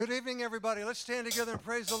Good evening, everybody. Let's stand together and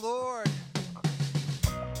praise the Lord.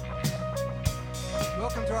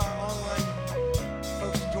 Welcome to our online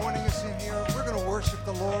folks joining us in here. We're going to worship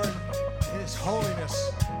the Lord in His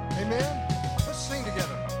holiness. Amen? Let's sing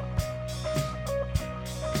together.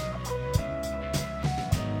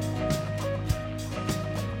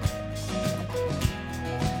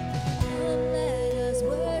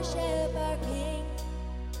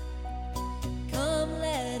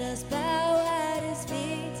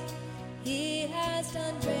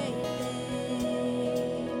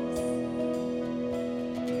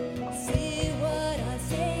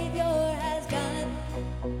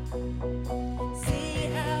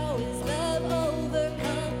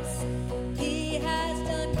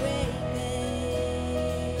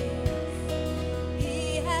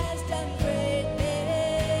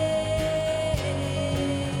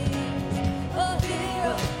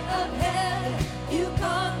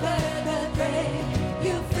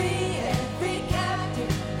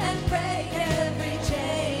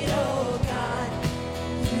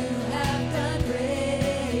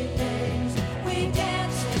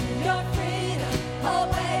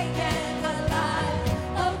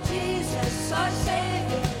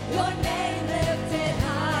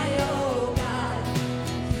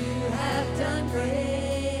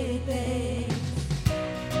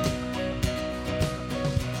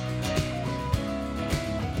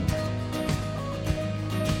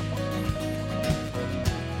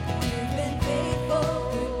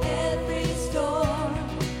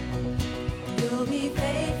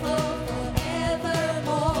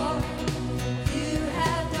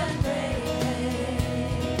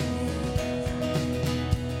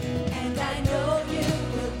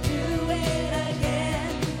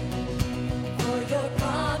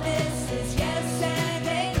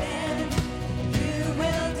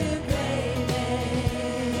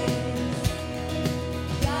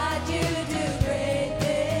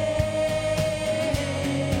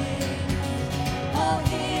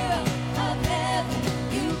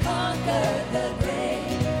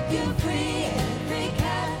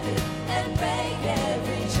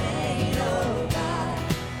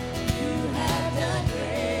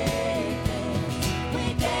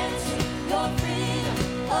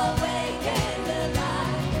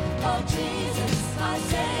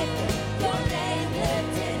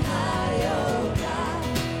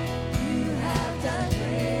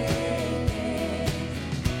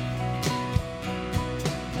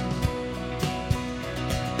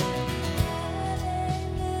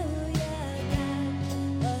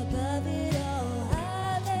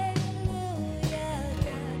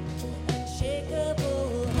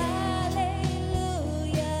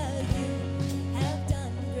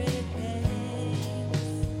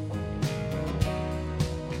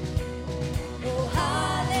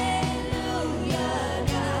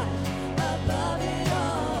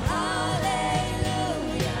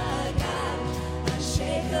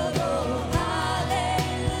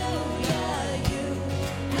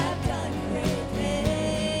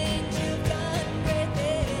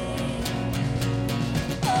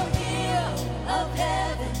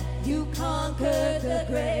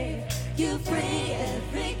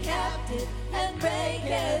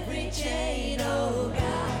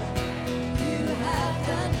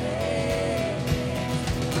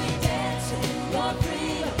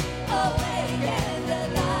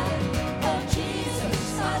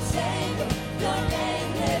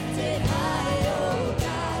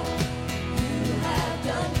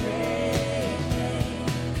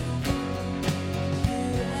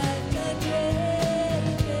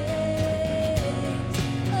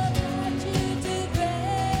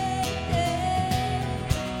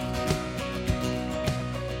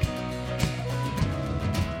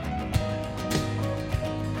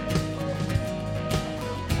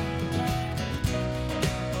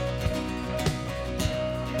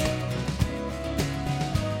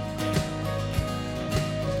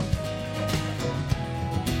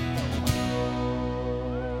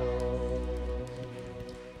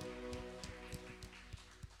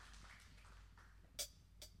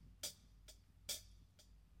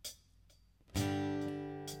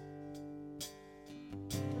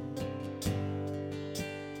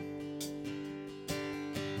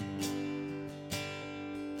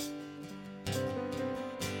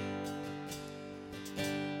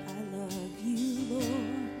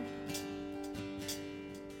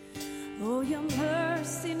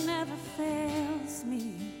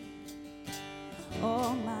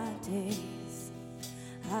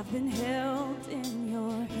 Been held in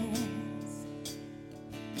your hands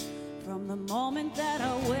from the moment that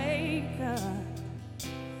I wake up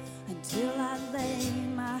until I lay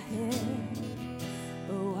my head.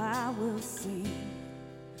 Oh,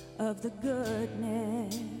 of the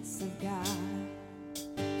goodness of God.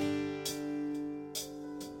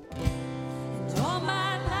 And all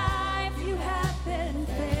my life you have been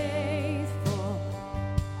faithful.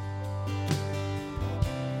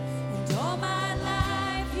 And all my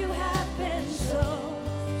life you have been so,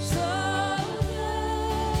 so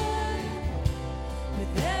good.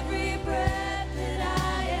 With every breath that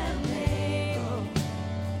I am able,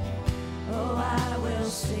 oh, I will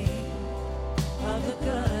sing of the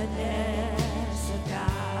goodness of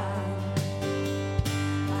God.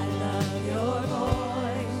 I love your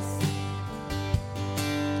voice.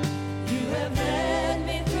 You have led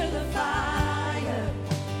me through the fire,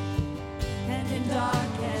 and in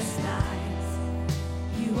darkest nights,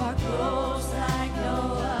 you are close like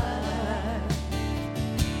no other.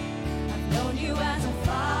 I've known you as a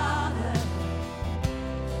father,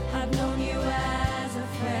 I've known you as a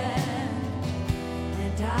friend,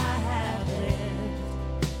 and I have lived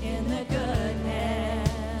in the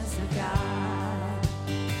goodness of God.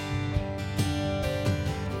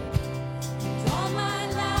 And all my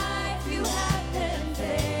life you have been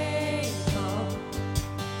faithful.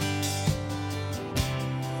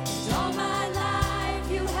 And all my life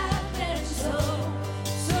you have been so,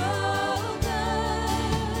 so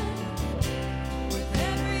good. With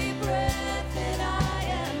every breath that I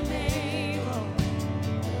am able,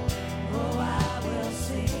 oh, I will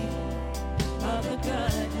sing of the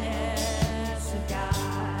goodness of God.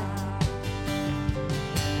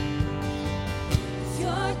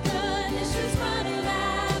 Your goodness is running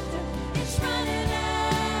after, it's running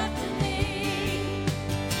after me.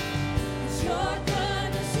 Your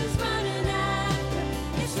goodness is running after,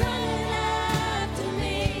 it's running after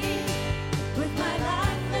me. With my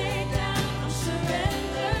life laid down, I'm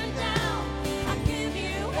surrendered now. I give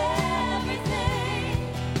you everything.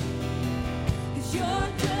 'Cause your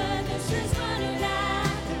goodness is running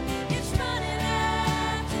after, it's running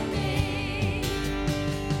after me.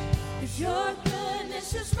 'Cause your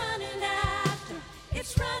goodness is running after,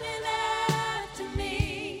 it's running after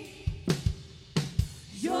me.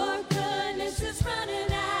 Your goodness is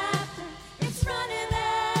running after, it's running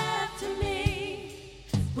after me.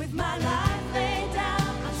 With my life laid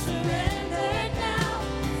down, I'm surrendered now.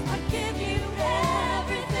 I give you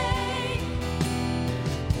everything.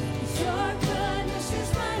 'Cause your goodness is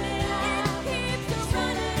running after, it keeps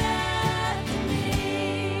running after me.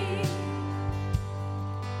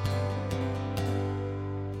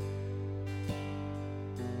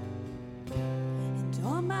 And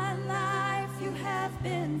all my life you have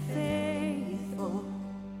been faithful.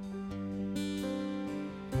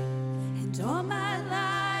 And all my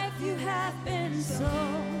life you have been so,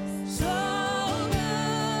 so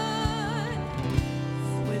good.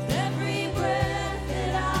 With every breath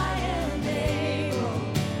that I am able,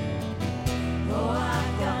 oh,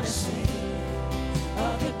 I'm gonna sing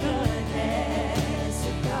of the goodness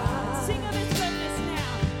of God. Sing of His goodness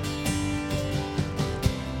now.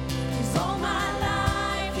 'Cause all my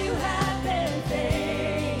life you have been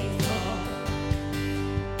faithful.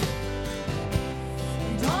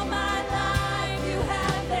 And all my life you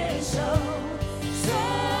have been so, so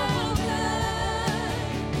good.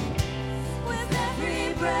 With every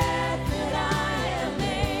breath that I am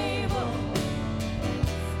able,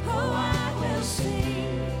 oh, I will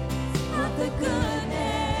sing of the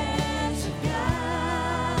goodness of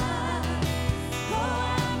God. Oh,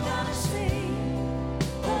 I'm gonna sing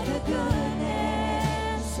of the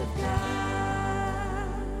goodness of God.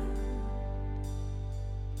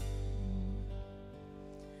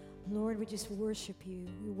 Lord, we just worship you.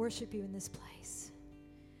 We worship you in this place.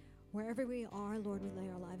 Wherever we are, Lord, we lay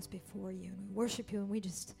our lives before you. And we worship you, and we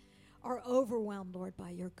just are overwhelmed, Lord,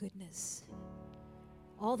 by your goodness.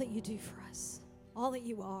 All that you do for us, all that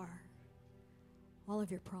you are, all of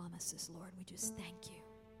your promises, Lord, we just thank you.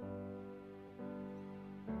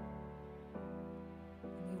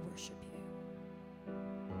 And we worship you.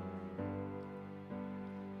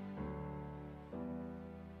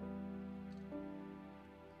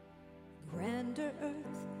 Grander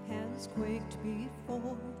earth has quaked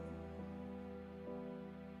before,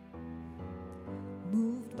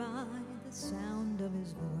 moved by the sound of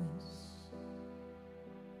his voice.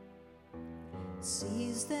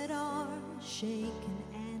 Seas that are shaken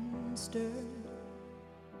and stirred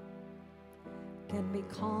can be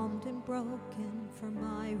calmed and broken for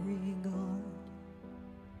my regard.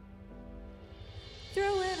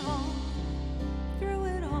 Through it all,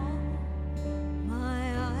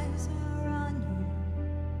 my eyes are on you.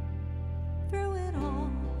 Through it all,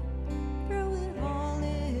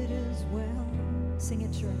 it is well. Sing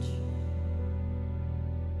it, church.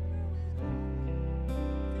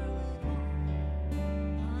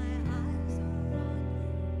 My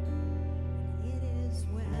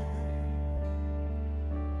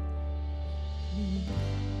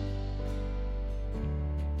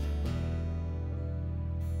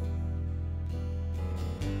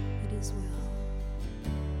is well.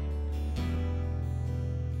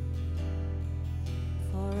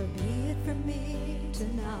 Far be it from me to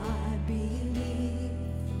not believe,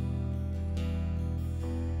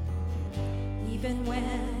 even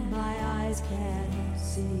when my eyes can't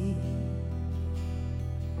see,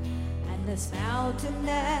 and this mountain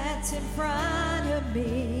that's in front of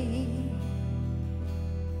me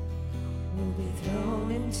will be thrown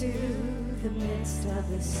into the midst of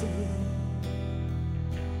the sea.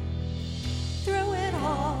 Through it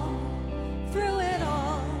all,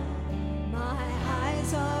 my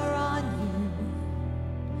eyes are on you.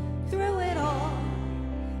 Through it all,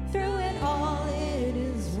 it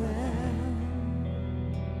is well.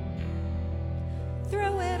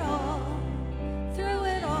 Through it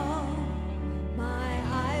all, my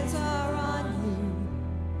eyes are on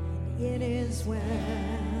you. It is well.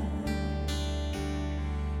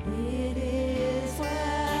 It is well.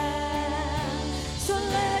 So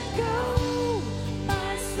let go,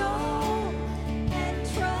 my soul, and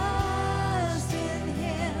trust in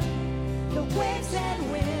Him. The waves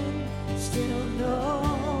and wind still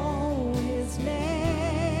know His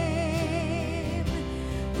name.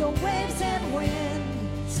 The waves and wind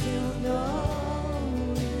still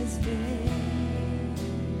know His name.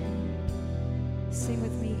 Sing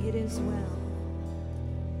with me, it is well.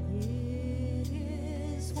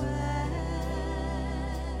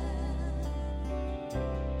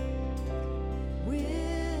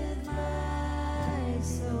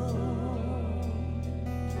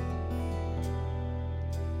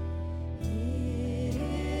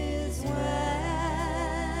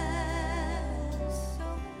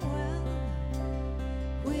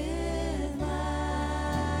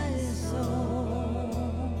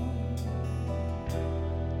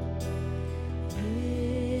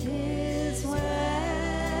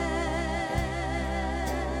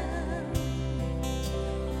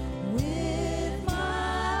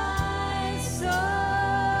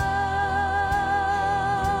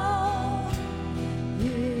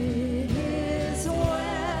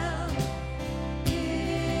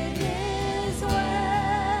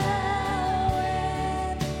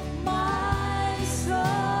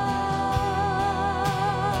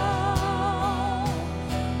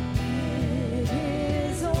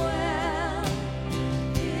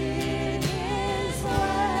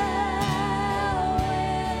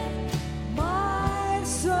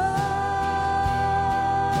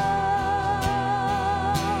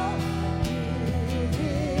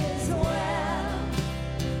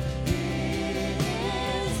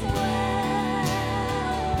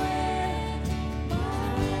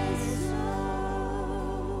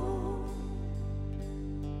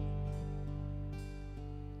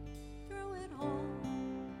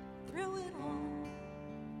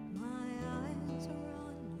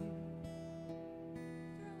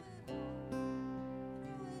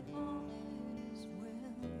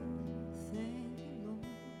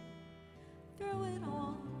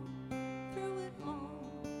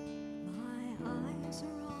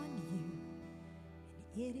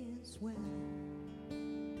 It is well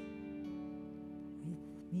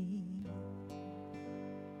with me.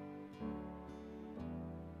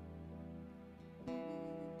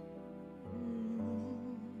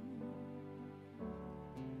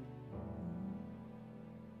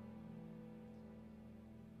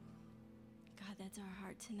 God, that's our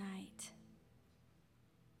heart tonight.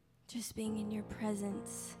 Just being in your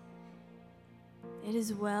presence. It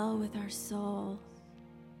is well with our soul.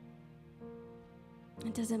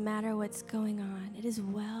 It doesn't matter what's going on. It is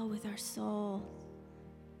well with our soul.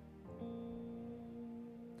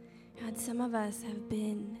 God, some of us have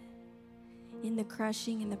been in the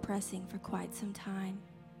crushing and the pressing for quite some time.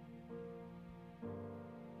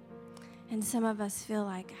 And some of us feel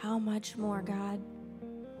like, how much more, God?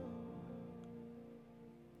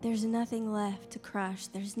 There's nothing left to crush.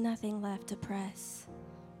 There's nothing left to press.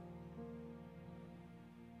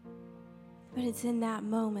 But it's in that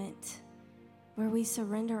moment where we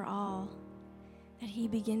surrender all that He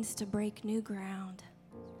begins to break new ground.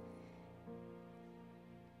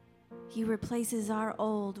 He replaces our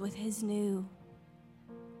old with His new.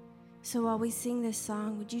 So while we sing this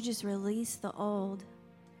song, would you just release the old?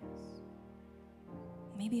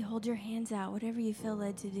 Maybe hold your hands out, whatever you feel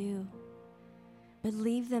led to do. But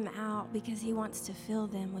leave them out because He wants to fill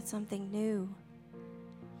them with something new.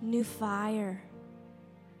 New fire.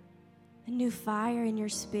 A new fire in your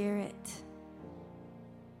spirit.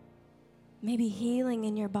 Maybe healing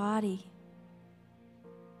in your body.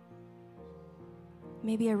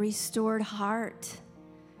 Maybe a restored heart,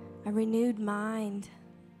 a renewed mind.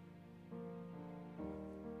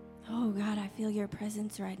 Oh God, I feel your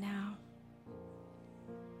presence right now.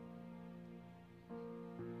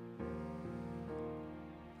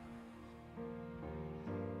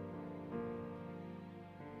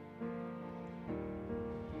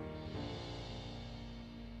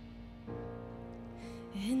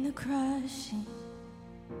 In the crushing,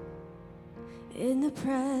 in the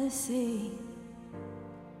pressing,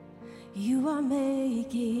 you are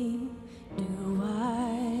making new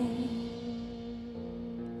wine.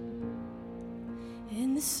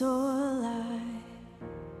 In the soil I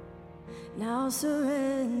now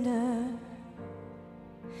surrender.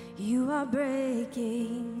 You are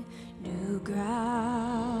breaking new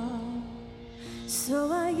ground.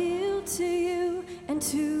 So I yield to you and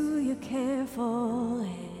to your careful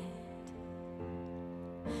hand.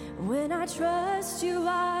 When I trust you,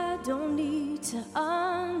 I don't need to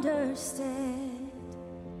understand.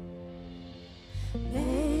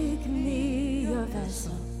 Make me your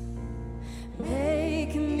vessel.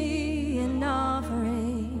 Make me an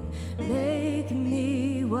offering. Make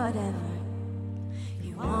me whatever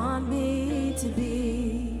you want me to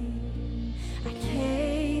be. I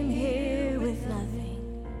came here with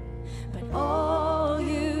nothing but all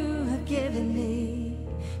you have given me.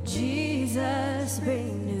 Jesus,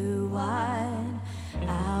 bring new wine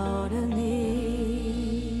out of me.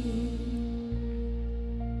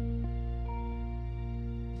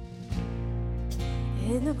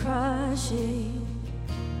 In the crushing,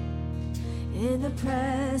 in the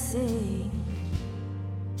pressing,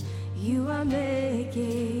 you are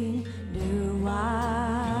making new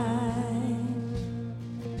wine.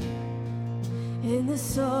 In the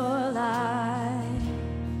soil I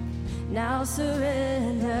now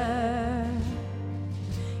surrender.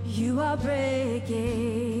 You are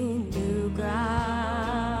breaking new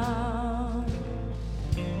ground.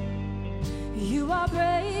 You are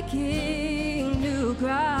breaking new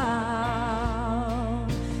ground.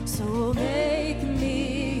 So make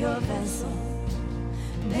me your vessel.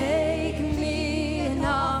 Make me an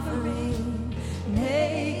offering.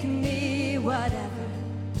 Make me whatever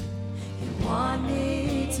you want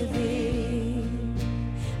me to be.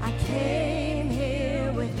 I came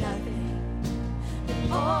here with nothing but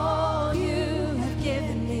all you have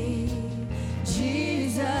given me.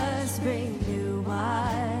 Jesus, bring new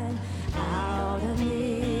wine out of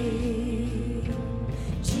me.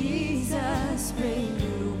 Jesus, bring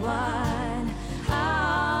new wine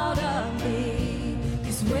out of me.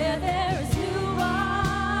 'Cause where there is new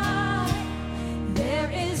wine, there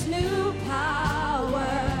is new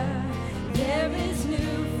power, there is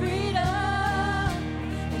new freedom,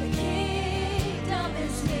 and the kingdom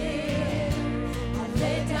is near. I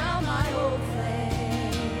lay down my old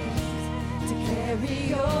flames to carry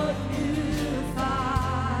your new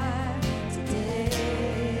fire today.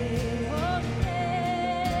 Oh,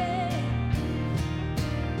 today.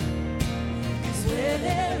 'Cause where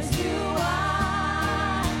there is new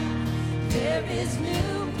wine, there is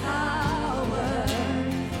new power,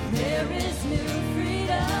 there is new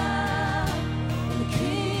freedom, and the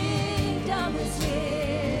kingdom is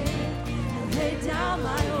here. I lay down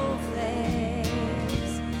my old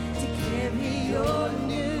flames to carry your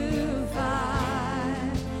new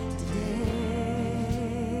fire today.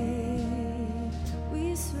 We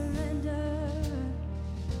surrender.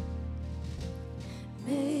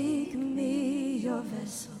 Make me your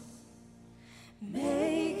vessel.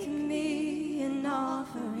 Make me an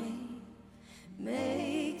offering.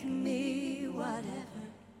 Make me whatever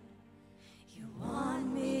you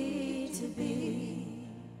want me to be.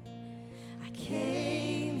 I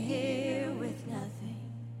came here with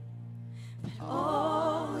nothing but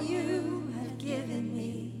all you have given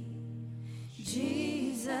me.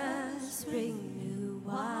 Jesus, bring new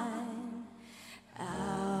wine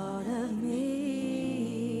out of me.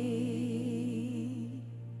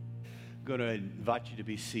 I'm going to invite you to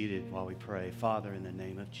be seated while we pray. Father, in the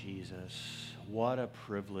name of Jesus, what a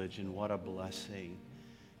privilege and what a blessing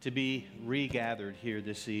to be regathered here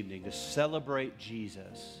this evening to celebrate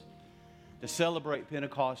Jesus, to celebrate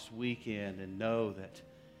Pentecost weekend, and know that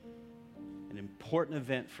an important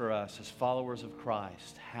event for us as followers of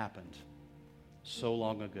Christ happened so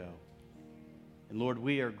long ago. And Lord,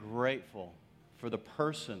 we are grateful for the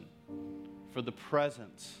person, for the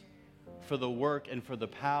presence, for the work, and for the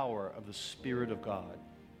power of the Spirit of God,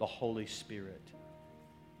 the Holy Spirit.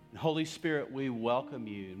 And Holy Spirit, we welcome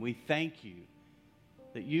you and we thank you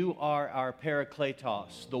that you are our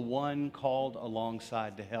Parakletos, the one called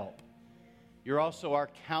alongside to help. You're also our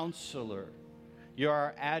counselor. You're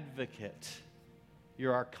our advocate.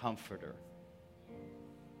 You're our comforter.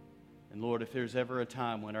 And Lord, if there's ever a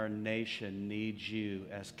time when our nation needs you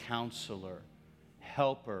as counselor,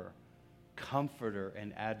 helper, comforter,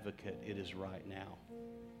 and advocate, it is right now.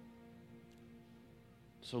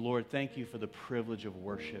 So Lord, thank you for the privilege of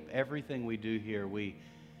worship. Everything we do here, we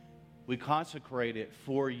consecrate it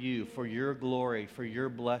for you, for your glory, for your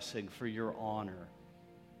blessing, for your honor.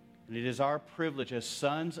 And it is our privilege as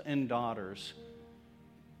sons and daughters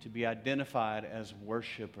to be identified as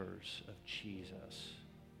worshipers of Jesus.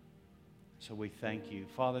 So we thank you.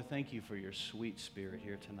 Father, thank you for your sweet spirit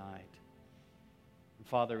here tonight. And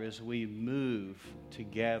Father, as we move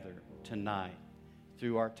together tonight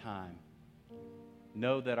through our time,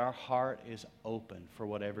 know that our heart is open for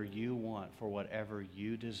whatever you want, for whatever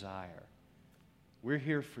you desire. We're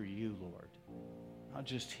here for you, Lord, not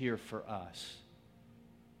just here for us.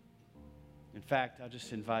 In fact, I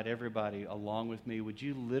just invite everybody along with me. Would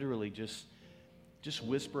you literally just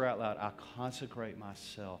whisper out loud, I consecrate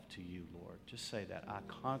myself to you, Lord. Just say that. I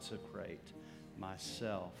consecrate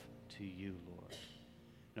myself to you, Lord.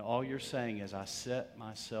 Now, all you're saying is, I set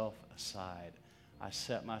myself aside. I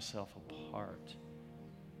set myself apart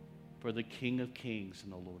for the King of Kings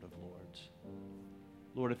and the Lord of Lords.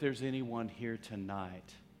 Lord, if there's anyone here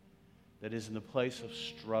tonight that is in a place of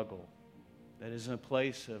struggle, that is in a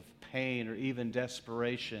place of pain or even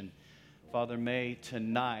desperation, Father, may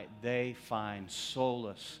tonight they find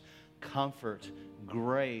solace, comfort,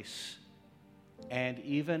 grace, and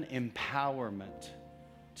even empowerment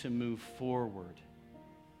to move forward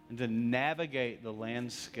and to navigate the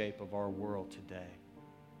landscape of our world today.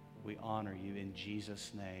 We honor you in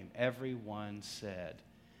Jesus' name. Everyone said,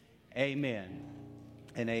 amen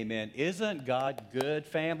and amen. Isn't God good,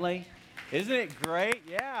 family? Isn't it great?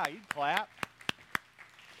 Yeah, you clap.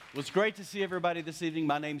 Well, it's great to see everybody this evening.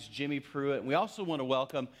 My name's Jimmy Pruitt, and we also want to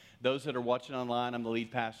welcome those that are watching online. I'm the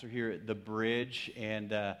lead pastor here at The Bridge,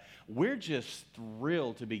 and we're just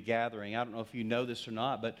thrilled to be gathering. I don't know if you know this or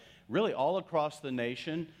not, but really all across the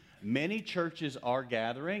nation, many churches are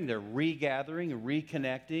gathering. They're regathering and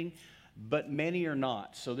reconnecting, but many are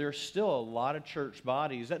not. So there's still a lot of church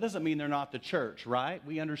bodies. That doesn't mean they're not the church, right?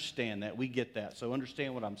 We understand that. We get that. So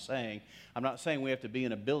understand what I'm saying. I'm not saying we have to be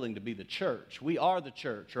in a building to be the church. We are the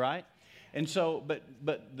church, right? And so, but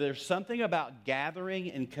there's something about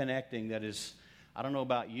gathering and connecting that is, I don't know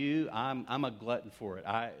about you, I'm a glutton for it.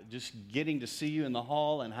 I just getting to see you in the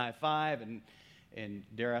hall and high five and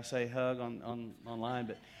dare I say hug online,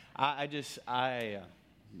 but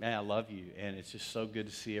man, I love you, and it's just so good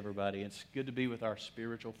to see everybody. It's good to be with our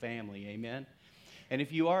spiritual family, amen? And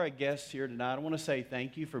if you are a guest here tonight, I want to say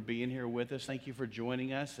thank you for being here with us. Thank you for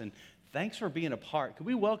joining us, and thanks for being a part. Could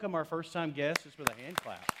we welcome our first-time guests just with a hand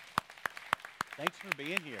clap? Thanks for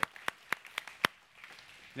being here.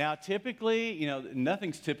 Now, typically,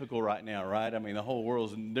 nothing's typical right now, right? I mean, the whole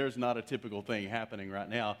world's, there's not a typical thing happening right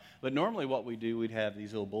now. But normally what we do, we'd have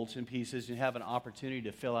these little bulletin pieces and have an opportunity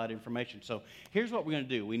to fill out information. So here's what we're going to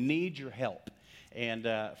do. We need your help. And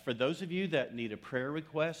for those of you that need a prayer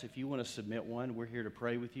request, if you want to submit one, we're here to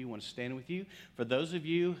pray with you, want to stand with you. For those of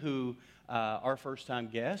you who are first-time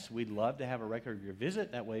guests, we'd love to have a record of your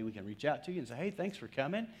visit. That way we can reach out to you and say, hey, thanks for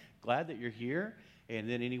coming. Glad that you're here. And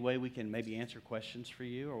then any way we can maybe answer questions for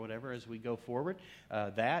you or whatever as we go forward,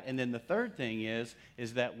 that. And then the third thing is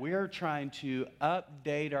that we're trying to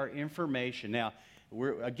update our information. Now,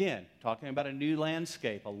 we're, again, talking about a new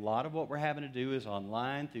landscape. A lot of what we're having to do is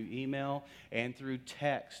online, through email, and through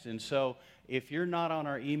text. And so if you're not on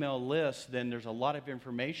our email list, then there's a lot of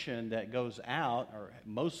information that goes out, or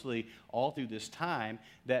mostly all through this time,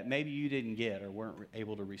 that maybe you didn't get or weren't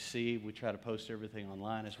able to receive. We try to post everything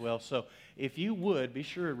online as well. So if you would, be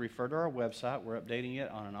sure to refer to our website. We're updating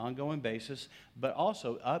it on an ongoing basis. But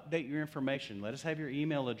also, update your information. Let us have your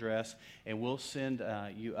email address, and we'll send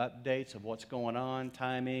you updates of what's going on,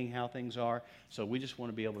 timing, how things are. So we just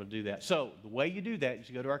want to be able to do that. So the way you do that is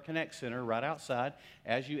you go to our Connect Center right outside.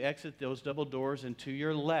 As you exit those double doors and to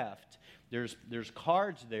your left, there's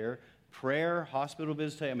cards there, prayer, hospital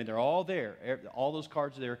visit. I mean, they're all there. All those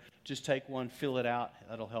cards are there. Just take one, fill it out.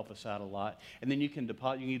 That'll help us out a lot. And then you can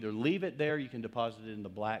deposit. You can either leave it there, you can deposit it in the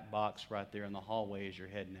black box right there in the hallway as you're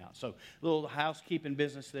heading out. So a little housekeeping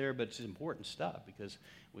business there, but it's important stuff because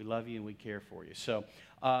we love you and we care for you. So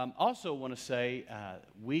also want to say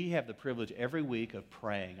we have the privilege every week of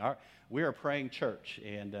praying. We are a praying church,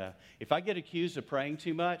 and if I get accused of praying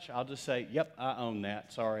too much, I'll just say, yep, I own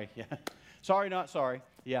that. Sorry. Sorry, not sorry.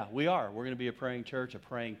 Yeah, we are. We're going to be a praying church, a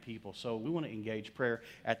praying people. So we want to engage prayer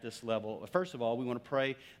at this level. First of all, we want to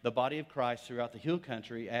pray the body of Christ throughout the Hill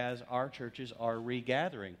Country as our churches are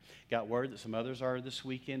regathering. Got word that some others are this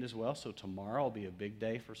weekend as well, so tomorrow will be a big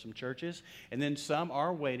day for some churches. And then some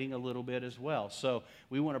are waiting a little bit as well. So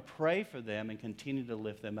we want to pray for them and continue to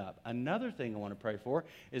lift them up. Another thing I want to pray for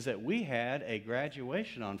is that we had a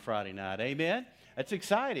graduation on Friday night. Amen? That's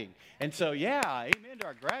exciting. And so, yeah, amen to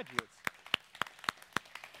our graduates.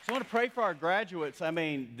 So I want to pray for our graduates. I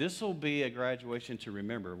mean, this will be a graduation to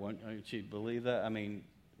remember. Don't you believe that? I mean,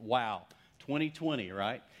 wow. 2020,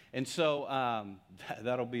 right? And so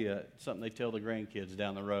that'll be something they tell the grandkids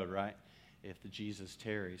down the road, right? If the Jesus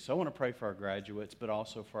tarries. So I want to pray for our graduates, but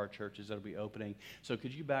also for our churches that'll be opening. So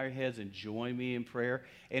could you bow your heads and join me in prayer?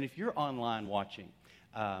 And if you're online watching,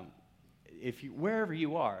 wherever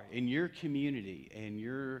you are in your community, and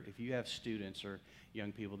if you have students or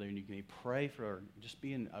young people there, and you can pray for, just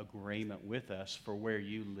be in agreement with us for where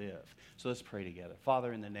you live. So let's pray together.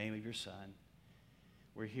 Father, in the name of your Son,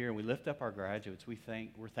 we're here and we lift up our graduates.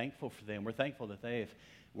 We're thankful for them. We're thankful that they have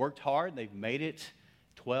worked hard. They've made it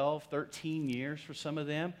 12, 13 years for some of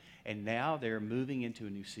them, and now they're moving into a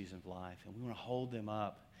new season of life, and we want to hold them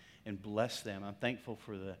up and bless them. I'm thankful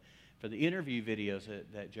for the interview videos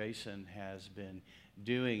that Jason has been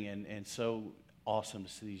doing, and so awesome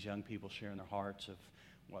to see these young people sharing their hearts of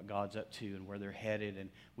what God's up to and where they're headed, and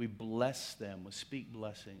we bless them. We speak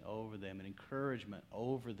blessing over them and encouragement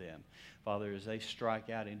over them, Father, as they strike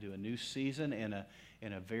out into a new season in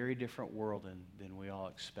a very different world than we all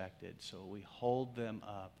expected. So we hold them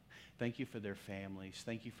up. Thank you for their families.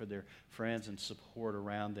 Thank you for their friends and support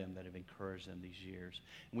around them that have encouraged them these years.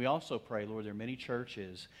 And we also pray, Lord, there are many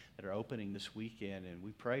churches that are opening this weekend, and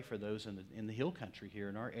we pray for those in the hill country here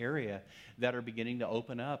in our area that are beginning to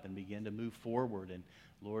open up and begin to move forward. And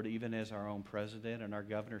Lord, even as our own president and our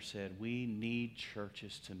governor said, we need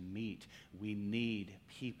churches to meet. We need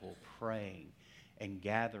people praying and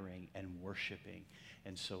gathering and worshiping.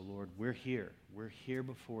 And so, Lord, we're here. We're here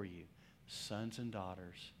before you, sons and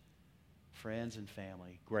daughters, friends and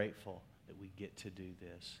family, grateful that we get to do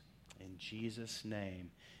this. In Jesus'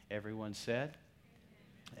 name, everyone said,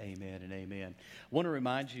 amen and amen. I want to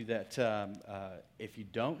remind you that if you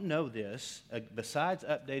don't know this, besides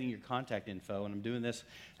updating your contact info, and I'm doing this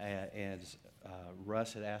as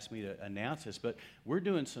Russ had asked me to announce this, but we're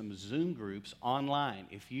doing some Zoom groups online.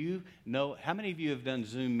 If you know, how many of you have done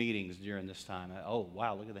Zoom meetings during this time? Oh,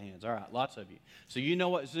 wow, look at the hands. All right, lots of you. So you know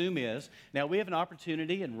what Zoom is. Now, we have an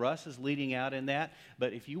opportunity, and Russ is leading out in that,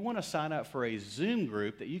 but if you want to sign up for a Zoom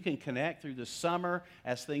group that you can connect through the summer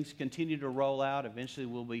as things continue to roll out, eventually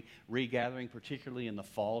we'll be regathering, particularly in the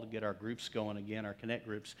fall, to get our groups going again, our Connect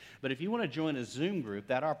groups. But if you want to join a Zoom group,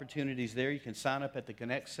 that opportunity is there. You can sign up at the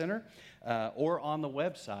Connect Center or on the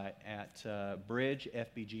website at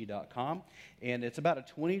bridgefbg.com. And it's about a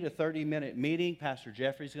 20 to 30 minute meeting. Pastor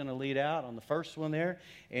Jeffrey's going to lead out on the first one there.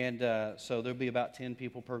 And so there'll be about 10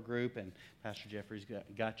 people per group, and Pastor Jeffrey's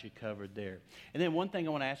got you covered there. And then one thing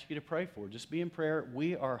I want to ask you to pray for, just be in prayer.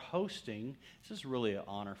 We are hosting, this is really an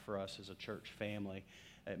honor for us as a church family.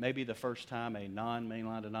 It may be the first time a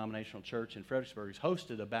non-mainline denominational church in Fredericksburg has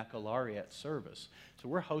hosted a baccalaureate service. So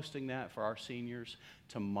we're hosting that for our seniors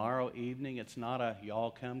tomorrow evening. It's not a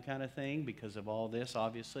y'all come kind of thing because of all this,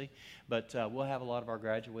 obviously. But we'll have a lot of our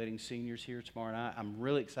graduating seniors here tomorrow night. I'm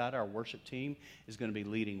really excited. Our worship team is going to be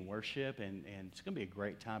leading worship, and it's going to be a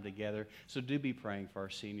great time together. So do be praying for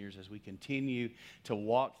our seniors as we continue to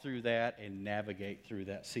walk through that and navigate through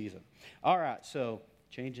that season. All right, so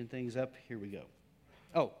changing things up, here we go.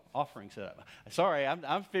 Oh, offering setup. Sorry,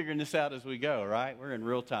 I'm figuring this out as we go, right? We're in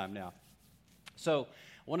real time now. So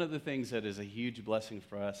one of the things that is a huge blessing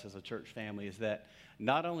for us as a church family is that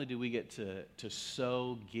not only do we get to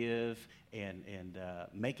sow, give, and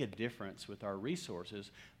make a difference with our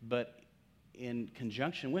resources, but in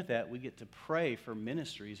conjunction with that, we get to pray for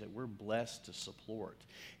ministries that we're blessed to support.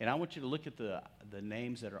 And I want you to look at the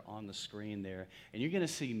names that are on the screen there, and you're going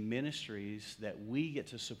to see ministries that we get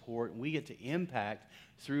to support and we get to impact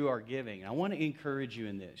through our giving. And I want to encourage you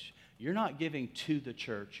in this. You're not giving to the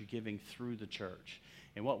church, you're giving through the church.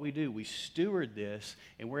 And what we do, we steward this,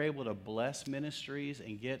 and we're able to bless ministries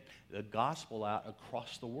and get the gospel out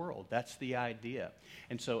across the world. That's the idea.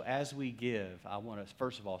 And so as we give, I want to,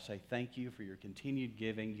 first of all, say thank you for your continued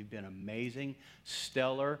giving. You've been amazing,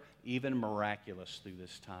 stellar, even miraculous through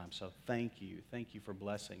this time. So thank you. Thank you for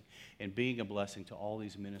blessing and being a blessing to all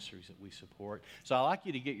these ministries that we support. So I'd like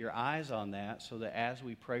you to get your eyes on that so that as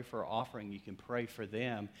we pray for our offering, you can pray for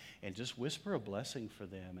them and just whisper a blessing for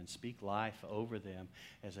them and speak life over them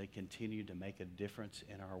as they continue to make a difference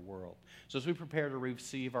in our world. So as we prepare to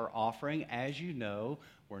receive our offering, as you know,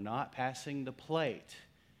 we're not passing the plate.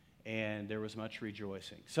 And there was much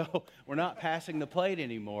rejoicing. So we're not passing the plate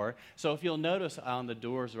anymore. So if you'll notice on the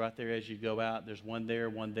doors right there as you go out, there's one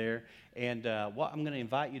there, one there. And what I'm going to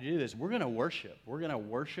invite you to do is we're going to worship. We're going to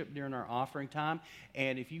worship during our offering time.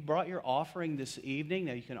 And if you brought your offering this evening,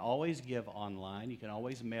 now you can always give online. You can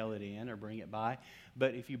always mail it in or bring it by.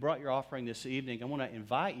 But if you brought your offering this evening, I want to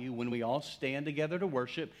invite you, when we all stand together to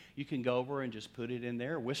worship, you can go over and just put it in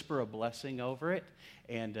there, whisper a blessing over it,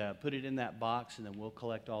 and put it in that box, and then we'll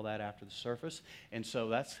collect all that after the service. And so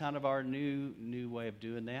that's kind of our new way of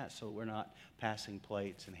doing that, so we're not passing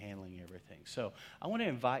plates and handling everything. So I want to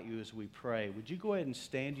invite you as we pray. Would you go ahead and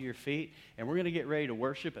stand to your feet? And we're going to get ready to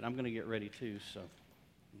worship, and I'm going to get ready too. So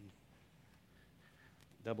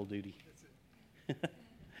double duty.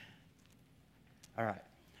 All right,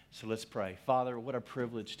 so let's pray. Father, what a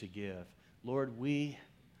privilege to give. Lord,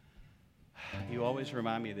 you always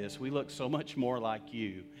remind me of this. We look so much more like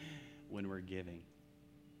you when we're giving,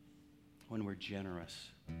 when we're generous.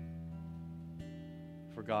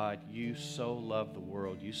 For God, you so loved the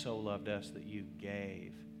world, you so loved us that you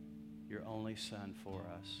gave your only Son for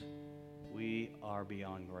us. We are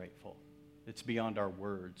beyond grateful. It's beyond our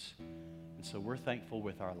words. And so we're thankful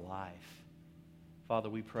with our life. Father,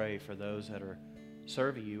 we pray for those that are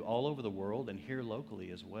serving you all over the world and here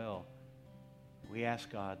locally as well. We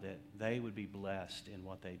ask, God, that they would be blessed in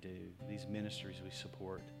what they do. These ministries we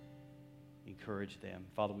support, encourage them.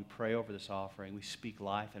 Father, we pray over this offering. We speak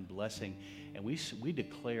life and blessing, and we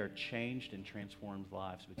declare changed and transformed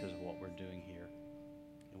lives because of what we're doing here.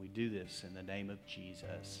 And we do this in the name of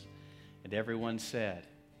Jesus. And everyone said,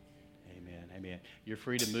 amen, amen. You're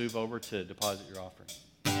free to move over to deposit your offering.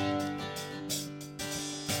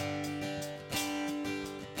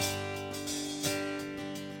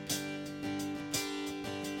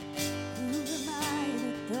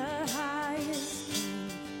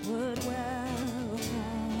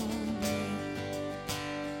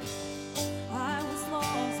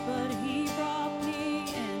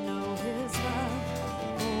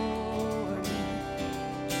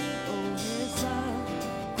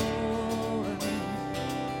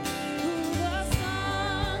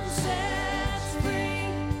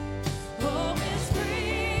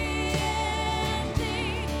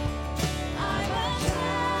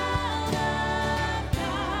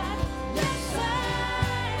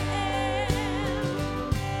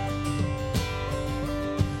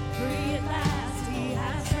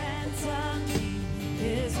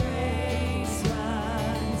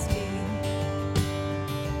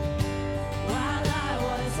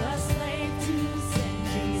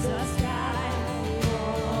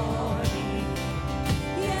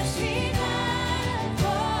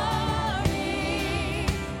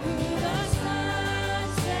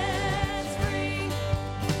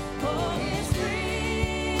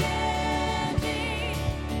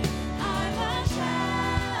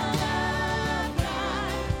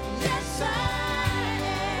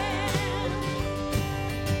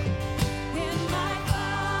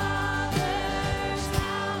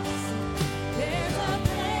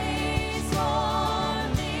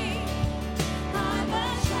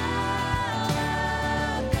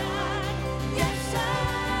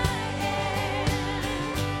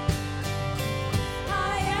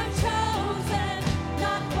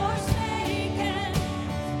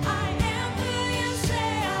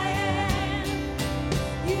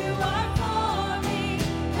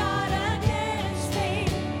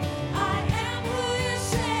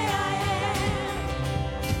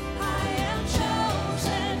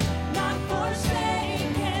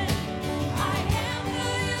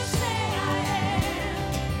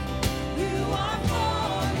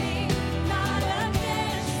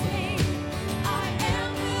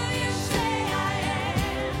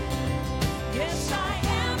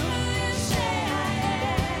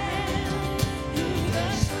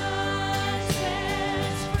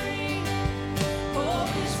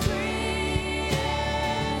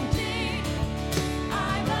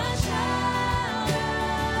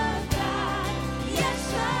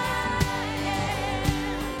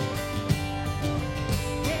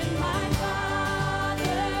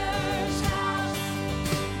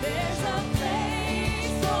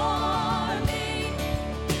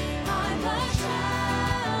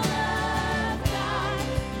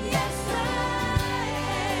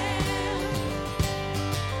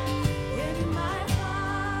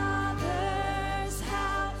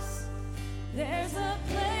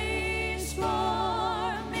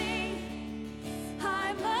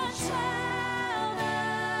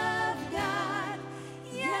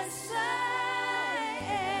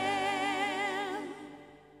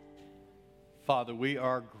 Father, we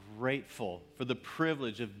are grateful for the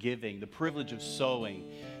privilege of giving, the privilege of sowing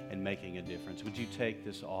and making a difference. Would you take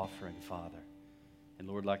this offering, Father? And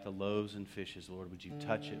Lord, like the loaves and fishes, Lord, would you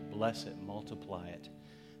touch it, bless it, multiply it,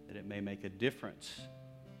 that it may make a difference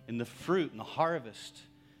in the fruit and the harvest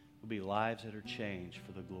will be lives that are changed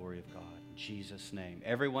for the glory of God. In Jesus' name.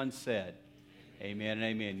 Everyone said, amen and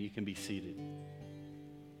amen. You can be seated.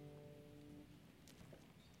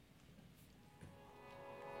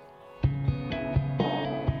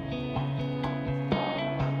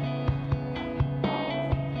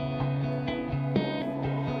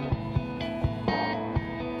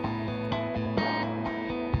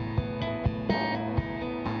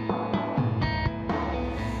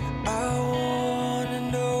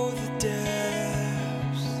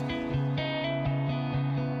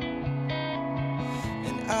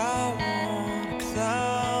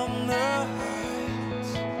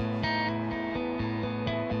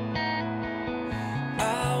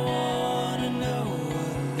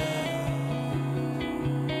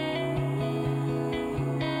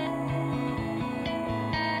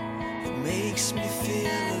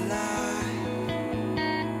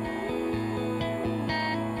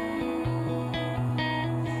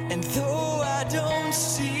 don't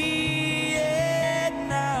see it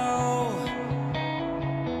now.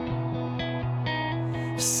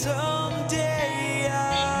 Someday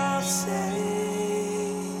I'll say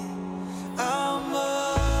I'm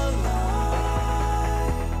alive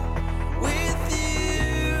with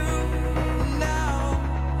you now.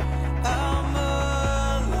 I'm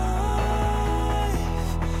alive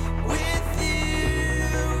with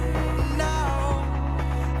you now.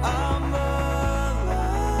 I'm alive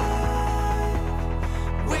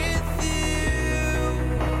with you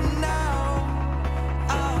now.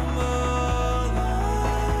 I'm alive.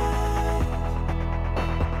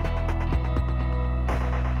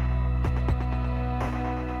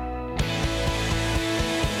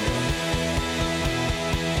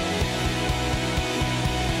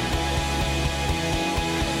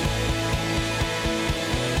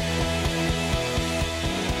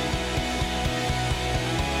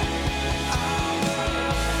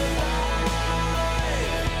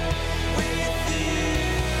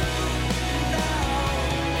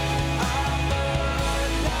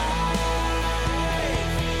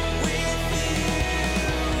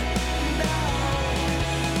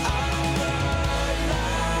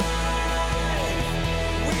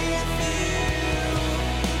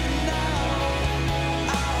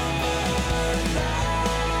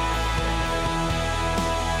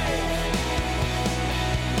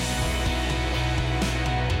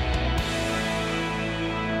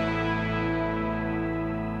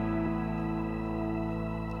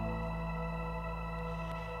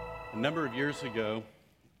 A number of years ago,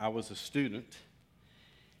 I was a student,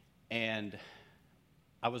 and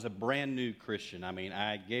I was a brand new Christian. I mean,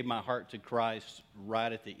 I gave my heart to Christ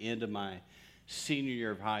right at the end of my senior year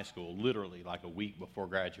of high school, literally like a week before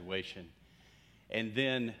graduation. And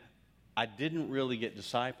then I didn't really get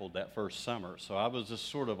discipled that first summer, so I was just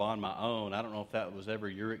sort of on my own. I don't know if that was ever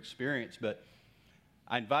your experience, but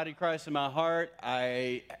I invited Christ in my heart.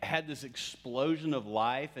 I had this explosion of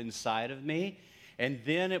life inside of me. And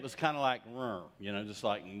then it was kind of like, just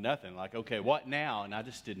like nothing. Like, okay, what now? And I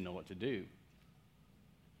just didn't know what to do.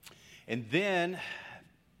 And then,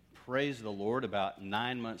 praise the Lord, about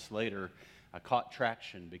 9 months later, I caught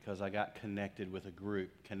traction because I got connected with a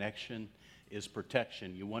group. Connection is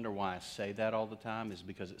protection. You wonder why I say that all the time? Is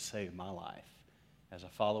because it saved my life. As a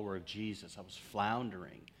follower of Jesus, I was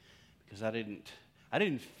floundering because I didn't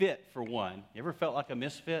fit, for one. You ever felt like a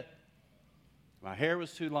misfit? My hair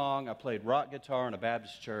was too long. I played rock guitar in a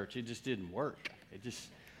Baptist church. It just didn't work.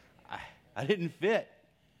 I didn't fit.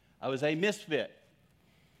 I was a misfit.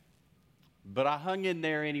 But I hung in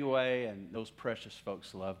there anyway, and those precious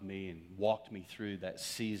folks loved me and walked me through that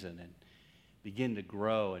season and began to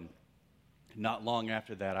grow. And not long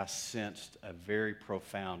after that, I sensed a very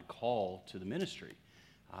profound call to the ministry.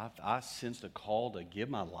 I sensed a call to give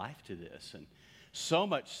my life to this, and so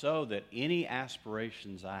much so that any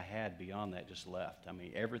aspirations I had beyond that just left. I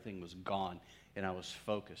mean, everything was gone, and I was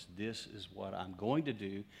focused. This is what I'm going to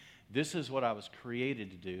do. This is what I was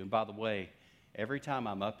created to do. And by the way, every time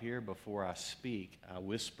I'm up here before I speak, I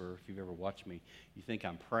whisper. If you've ever watched me, you think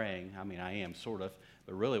I'm praying. I mean, I am, sort of.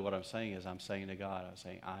 But really what I'm saying is I'm saying to God, I'm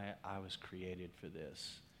saying, I was created for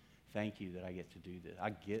this. Thank you that I get to do this. I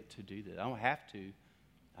get to do this. I don't have to.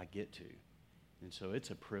 I get to. And so it's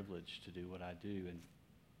a privilege to do what I do. And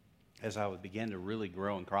as I would begin to really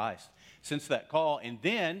grow in Christ since that call, and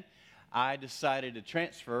then I decided to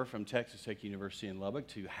transfer from Texas Tech University in Lubbock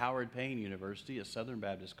to Howard Payne University, a Southern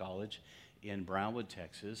Baptist college in Brownwood,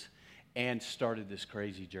 Texas, and started this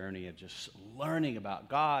crazy journey of just learning about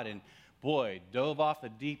God. And boy, dove off the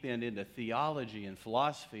deep end into theology and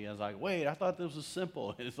philosophy. I was like, wait, I thought this was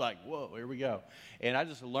simple. It's like, whoa, here we go. And I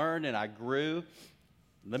just learned and I grew.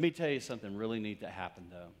 Let me tell you something really neat that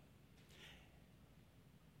happened, though.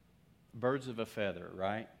 Birds of a feather,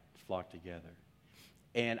 right, flock together.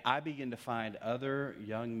 And I began to find other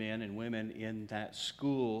young men and women in that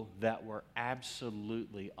school that were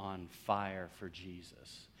absolutely on fire for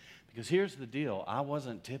Jesus. Because here's the deal. I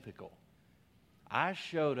wasn't typical. I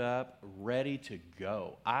showed up ready to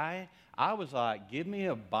go. I was like, give me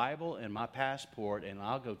a Bible and my passport and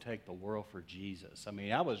I'll go take the world for Jesus. I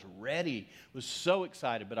mean, I was ready, was so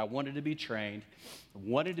excited, but I wanted to be trained,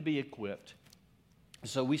 wanted to be equipped.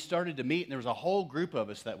 So we started to meet, and there was a whole group of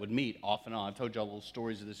us that would meet off and on. I've told y'all little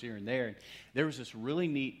stories of this here and there. And there was this really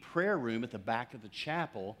neat prayer room at the back of the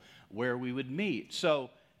chapel where we would meet. So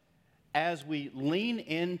as we lean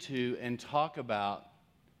into and talk about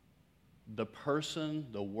the person,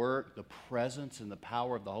 the work, the presence, and the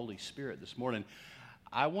power of the Holy Spirit this morning,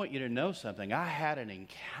 I want you to know something. I had an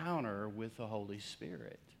encounter with the Holy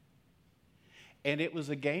Spirit. And it was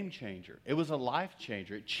a game changer. It was a life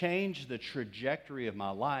changer. It changed the trajectory of my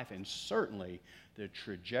life and certainly the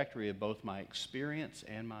trajectory of both my experience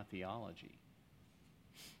and my theology.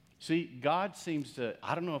 See, God seems to,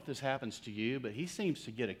 I don't know if this happens to you, but he seems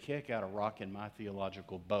to get a kick out of rocking my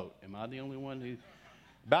theological boat. Am I the only one who,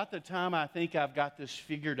 about the time I think I've got this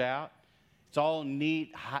figured out, it's all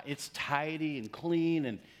neat, it's tidy and clean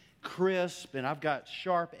and crisp, and I've got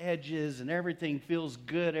sharp edges, and everything feels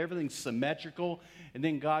good, everything's symmetrical, and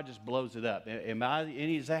then God just blows it up.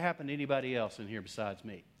 Does that happen to anybody else in here besides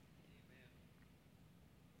me?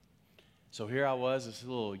 So here I was, this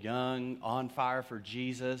little young, on fire for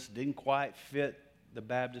Jesus, didn't quite fit the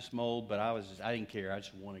Baptist mold, but I didn't care, I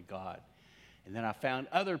just wanted God. And then I found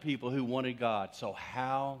other people who wanted God, so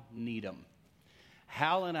Hal Needham.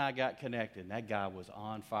 Hal and I got connected, and that guy was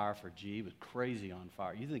on fire for Jesus. He was crazy on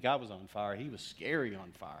fire. You think I was on fire, he was scary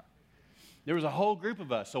on fire. There was a whole group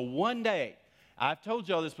of us. So one day, I've told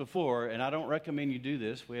y'all this before, and I don't recommend you do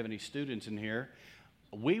this if we have any students in here.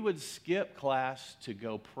 We would skip class to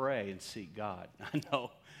go pray and seek God. I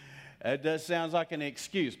know, that sounds like an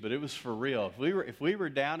excuse, but it was for real. If we were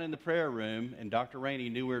down in the prayer room, and Dr. Rainey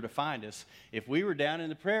knew where to find us, if we were down in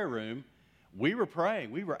the prayer room, we were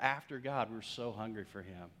praying. We were after God. We were so hungry for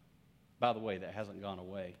him. By the way, that hasn't gone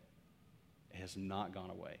away. It has not gone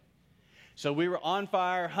away. So we were on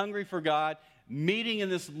fire, hungry for God, meeting in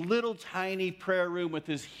this little tiny prayer room with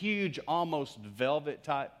this huge, almost velvet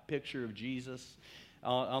type picture of Jesus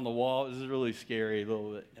on the wall. This is really scary a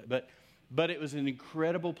little bit. But it was an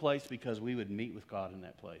incredible place because we would meet with God in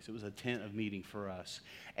that place. It was a tent of meeting for us.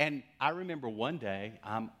 And I remember one day,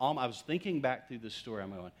 I was thinking back through this story.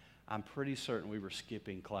 I'm pretty certain we were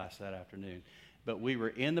skipping class that afternoon. But we were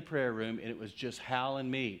in the prayer room, and it was just Hal and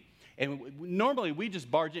me. And normally we just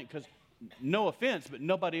barge in because, no offense, but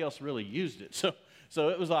nobody else really used it. So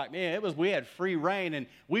it was like, man, we had free reign, and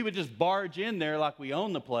we would just barge in there like we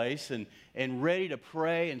owned the place and ready to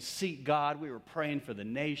pray and seek God. We were praying for the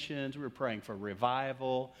nations. We were praying for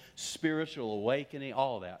revival, spiritual awakening,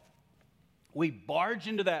 all of that. We barge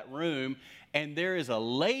into that room, and there is a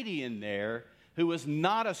lady in there who was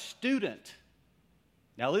not a student.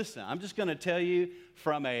 Now listen, I'm just going to tell you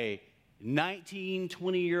from a 19,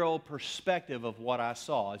 20-year-old perspective of what I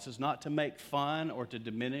saw. This is not to make fun or to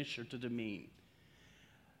diminish or to demean.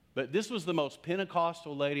 But this was the most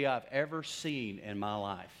Pentecostal lady I've ever seen in my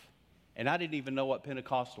life. And I didn't even know what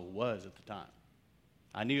Pentecostal was at the time.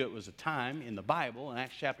 I knew it was a time in the Bible in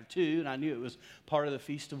Acts chapter 2, and I knew it was part of the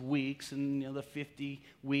Feast of Weeks and the 50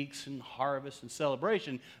 weeks and harvest and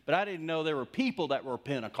celebration, but I didn't know there were people that were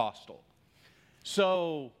Pentecostal.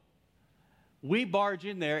 So we barge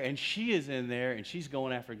in there, and she is in there, and she's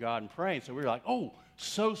going after God and praying. So we were like, oh,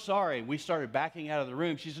 so sorry. And we started backing out of the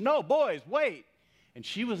room. She said, no, boys, wait. And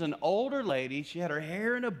she was an older lady. She had her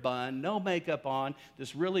hair in a bun, no makeup on,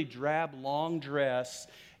 this really drab, long dress,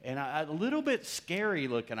 and a little bit scary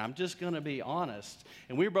looking. I'm just going to be honest.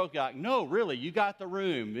 And we were both like, no, really, you got the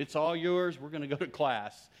room. It's all yours. We're going to go to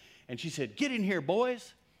class. And she said, get in here,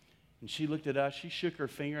 boys. And she looked at us. She shook her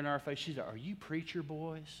finger in our face. She said, are you preacher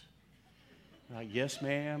boys? We're like, yes,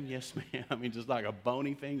 ma'am. Yes, ma'am. I mean, just like a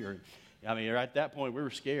bony finger. I mean, at that point, we were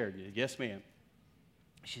scared. Yes, ma'am.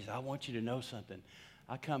 She said, I want you to know something.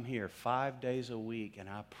 I come here 5 days a week, and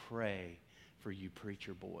I pray for you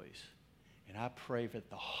preacher boys. And I pray that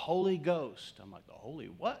the Holy Ghost, I'm like, the Holy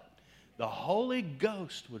what? The Holy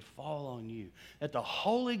Ghost would fall on you. That the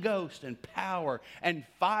Holy Ghost and power and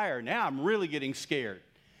fire. Now I'm really getting scared.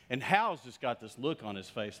 And Hal's just got this look on his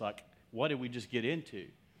face like, what did we just get into?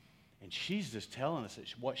 And she's just telling us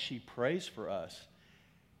what she prays for us.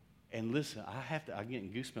 And listen, I'm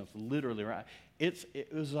getting goosebumps literally, right?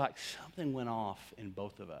 It was like something went off in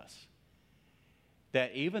both of us.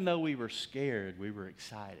 That even though we were scared, we were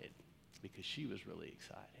excited because she was really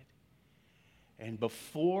excited. And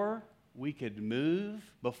before we could move,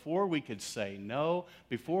 before we could say no,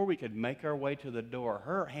 before we could make our way to the door,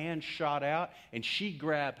 her hand shot out and she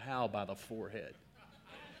grabbed Hal by the forehead.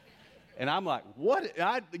 And I'm like, what?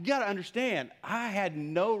 You got to understand, I had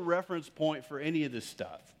no reference point for any of this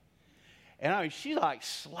stuff. And I mean, she like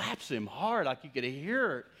slaps him hard, like you could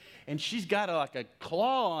hear it. And she's got like a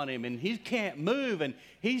claw on him, and he can't move, and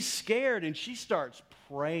he's scared, and she starts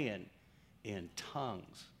praying in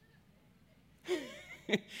tongues.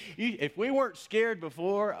 If we weren't scared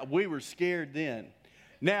before, we were scared then.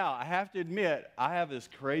 Now, I have to admit, I have this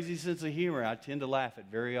crazy sense of humor. I tend to laugh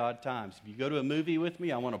at very odd times. If you go to a movie with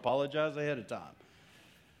me, I want to apologize ahead of time.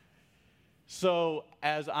 So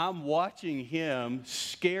as I'm watching him,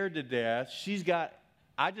 scared to death,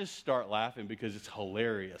 I just start laughing because it's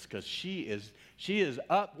hilarious, because she is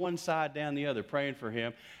up one side, down the other, praying for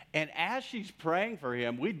him. And as she's praying for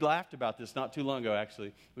him, we laughed about this not too long ago,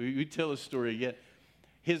 actually. We tell this story again.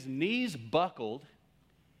 His knees buckled,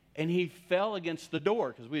 and he fell against the door,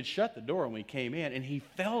 because we had shut the door when we came in, and he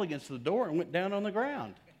fell against the door and went down on the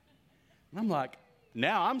ground. And I'm like,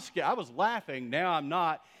 now I'm scared. I was laughing, now I'm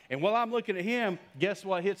not. And while I'm looking at him, guess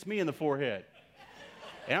what hits me in the forehead?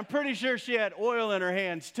 And I'm pretty sure she had oil in her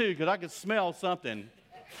hands too, because I could smell something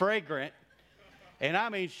fragrant. And I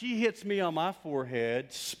mean, she hits me on my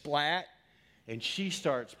forehead, splat, and she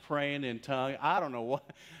starts praying in tongues. I don't know what.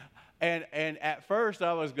 And at first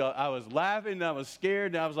I was laughing, I was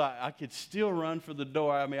scared, and I was like, I could still run for the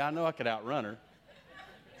door. I mean, I know I could outrun her.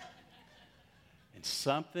 And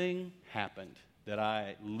something happened that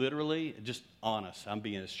I literally, just honest, I'm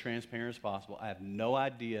being as transparent as possible. I have no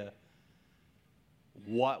idea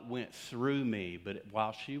what went through me, but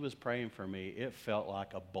while she was praying for me, it felt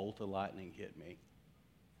like a bolt of lightning hit me.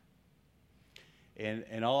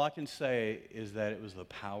 And all I can say is that it was the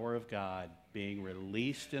power of God being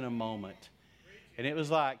released in a moment. And it was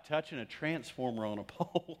like touching a transformer on a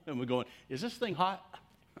pole, and we're going, is this thing hot?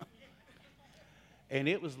 And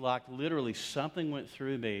it was like literally something went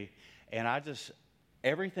through me, and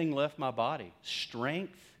everything left my body.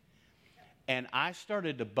 Strength. And I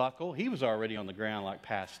started to buckle. He was already on the ground, like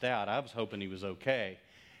passed out. I was hoping he was okay.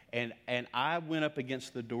 And I went up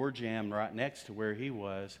against the door jamb right next to where he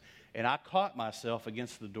was, and I caught myself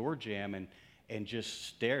against the door jamb and just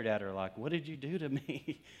stared at her like, what did you do to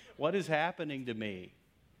me? What is happening to me?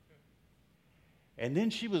 And then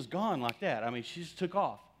she was gone like that. I mean, she just took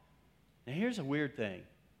off. Now, here's a weird thing.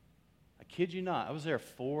 I kid you not. I was there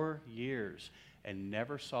 4 years and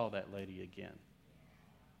never saw that lady again.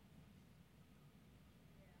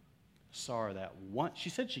 Saw her that once. She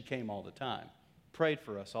said she came all the time. Prayed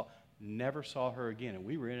for us all. Never saw her again. And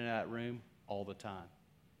we were in that room all the time.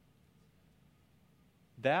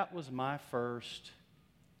 That was my first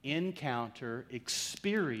encounter,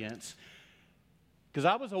 experience. Because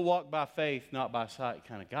I was a walk by faith, not by sight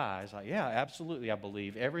kind of guy. I was like, yeah, absolutely, I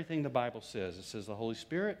believe everything the Bible says. It says the Holy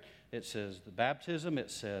Spirit. It says the baptism.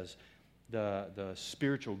 It says the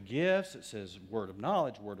spiritual gifts. It says word of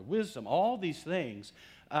knowledge, word of wisdom, all these things.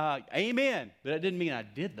 Amen. But that didn't mean I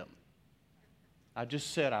did them. I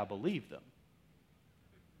just said I believed them.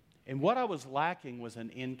 And what I was lacking was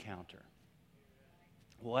an encounter.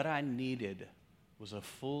 What I needed was a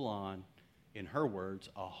full-on, in her words,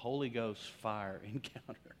 a Holy Ghost fire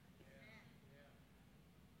encounter.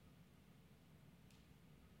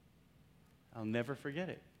 I'll never forget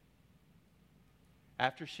it.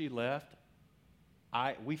 After she left,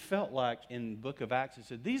 we felt like in the book of Acts, it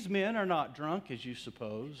said, these men are not drunk as you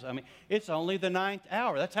suppose. I mean, it's only the 9th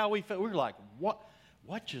hour. That's how we felt. We were like, what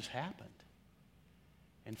just happened?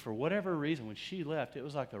 And for whatever reason, when she left, it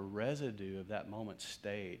was like the residue of that moment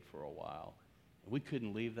stayed for a while. And we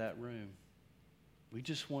couldn't leave that room. We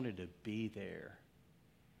just wanted to be there.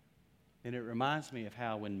 And it reminds me of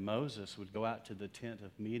how when Moses would go out to the tent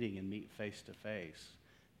of meeting and meet face to face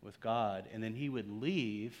with God, and then he would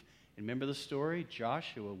leave. And remember the story?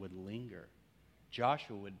 Joshua would linger.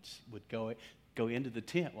 Joshua would go into the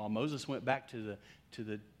tent while Moses went back to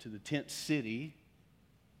the tent city,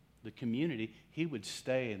 the community. He would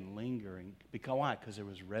stay and linger. And why? Because there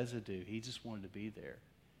was residue. He just wanted to be there.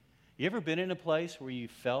 You ever been in a place where you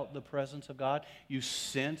felt the presence of God? You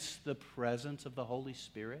sensed the presence of the Holy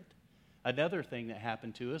Spirit? Another thing that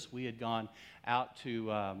happened to us, we had gone out to,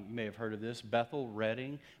 you may have heard of this, Bethel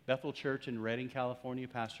Church in Redding, California,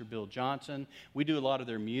 Pastor Bill Johnson. We do a lot of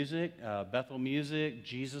their music, Bethel music,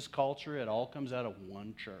 Jesus culture. It all comes out of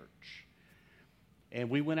one church. And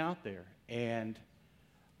we went out there, and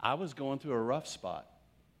I was going through a rough spot.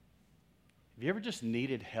 Have you ever just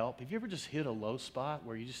needed help? Have you ever just hit a low spot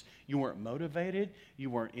where you weren't motivated,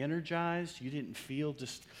 you weren't energized, you didn't feel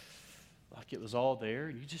just like it was all there,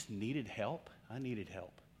 and you just needed help? I needed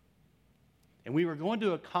help. And we were going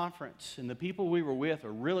to a conference, and the people we were with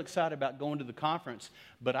are real excited about going to the conference,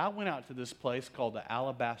 but I went out to this place called the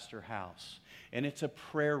Alabaster House, and it's a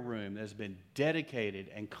prayer room that has been dedicated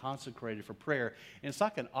and consecrated for prayer. And it's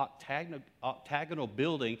like an octagonal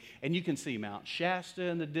building, and you can see Mount Shasta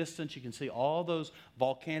in the distance. You can see all those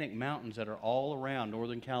volcanic mountains that are all around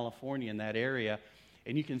Northern California in that area.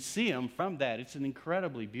 And you can see them from that. It's an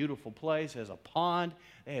incredibly beautiful place. It has a pond.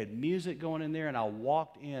 They had music going in there, and I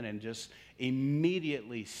walked in and just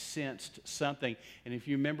immediately sensed something. And if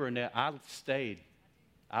you remember, Annette, I stayed.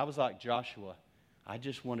 I was like Joshua. I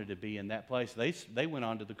just wanted to be in that place. They went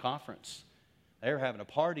on to the conference. They were having a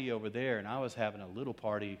party over there, and I was having a little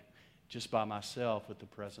party just by myself with the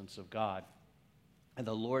presence of God. And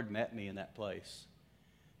the Lord met me in that place.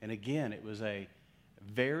 And again, it was a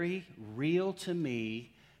very real to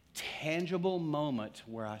me, tangible moment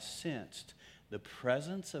where I sensed the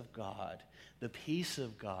presence of God, the peace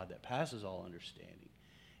of God that passes all understanding,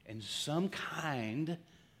 and some kind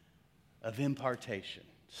of impartation,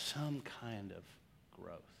 some kind of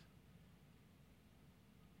growth.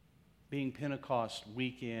 Being Pentecost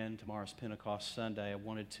weekend, tomorrow's Pentecost Sunday, I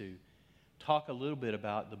wanted to talk a little bit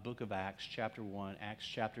about the book of Acts, chapter 1, Acts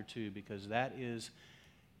chapter 2, because that is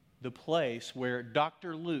the place where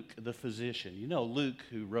Dr. Luke, the physician, you know Luke,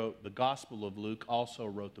 who wrote the Gospel of Luke, also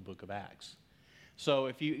wrote the book of Acts. So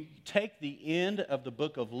if you take the end of the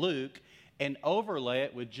book of Luke and overlay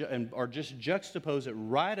it with, or just juxtapose it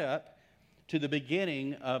right up to the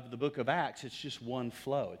beginning of the book of Acts, it's just one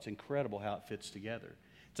flow. It's incredible how it fits together.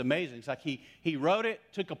 It's amazing. It's like he wrote it,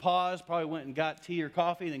 took a pause, probably went and got tea or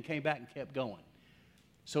coffee, then came back and kept going.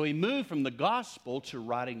 So he moved from the gospel to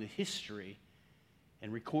writing the history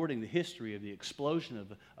and recording the history of the explosion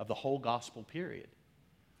of the whole gospel period.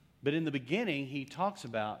 But in the beginning, he talks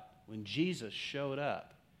about when Jesus showed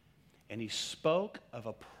up and he spoke of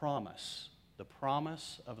a promise, the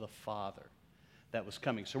promise of the Father that was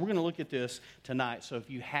coming. So we're going to look at this tonight. So if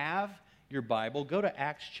you have your Bible, go to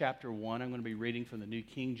Acts chapter 1. I'm going to be reading from the New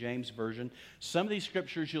King James Version. Some of these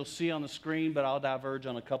scriptures you'll see on the screen, but I'll diverge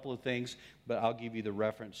on a couple of things, but I'll give you the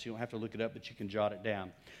reference. You don't have to look it up, but you can jot it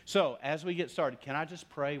down. So as we get started, can I just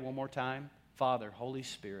pray one more time? Father, Holy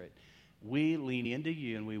Spirit, we lean into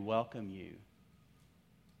you and we welcome you.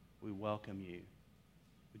 We welcome you.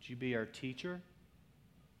 Would you be our teacher?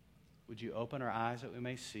 Would you open our eyes that we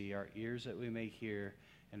may see, our ears that we may hear,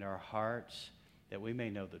 and our hearts that we may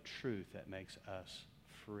know the truth that makes us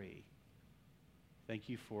free. Thank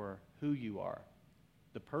you for who you are,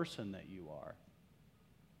 the person that you are.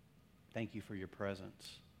 Thank you for your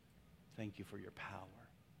presence. Thank you for your power.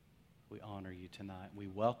 We honor you tonight. We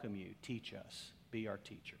welcome you. Teach us. Be our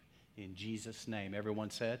teacher. In Jesus' name. Everyone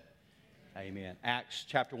said? Amen. Acts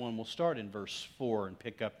chapter 1, we'll start in verse 4 and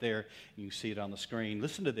pick up there. You can see it on the screen.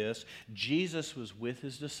 Listen to this. Jesus was with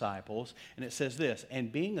his disciples, and it says this,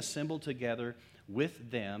 and being assembled together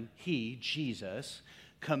with them, he, Jesus,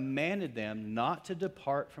 commanded them not to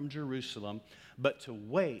depart from Jerusalem, but to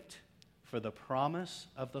wait for the promise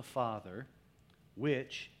of the Father,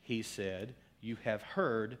 which, he said, you have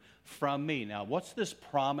heard from me. Now, what's this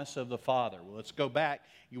promise of the Father? Well, let's go back.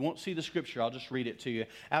 You won't see the scripture. I'll just read it to you.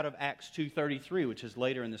 Out of Acts 2:33, which is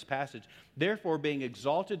later in this passage. Therefore, being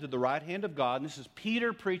exalted to the right hand of God, and this is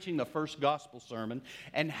Peter preaching the first gospel sermon,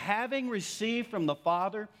 and having received from the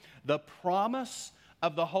Father the promise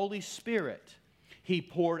of the Holy Spirit, he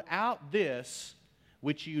poured out this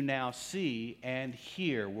which you now see and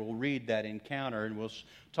hear. We'll read that encounter, and we'll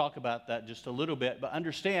talk about that just a little bit. But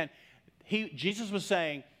understand, Jesus was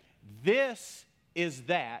saying, this is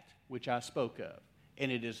that which I spoke of.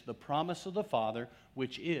 And it is the promise of the Father,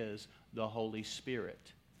 which is the Holy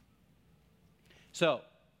Spirit. So,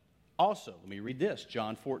 also, let me read this.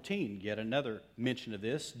 John 14, yet another mention of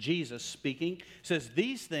this. Jesus speaking says,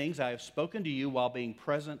 these things I have spoken to you while being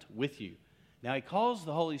present with you. Now, he calls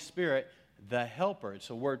the Holy Spirit the helper. It's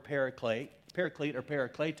a word paraclete or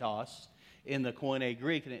parakletos in the Koine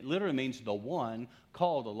Greek, and it literally means the one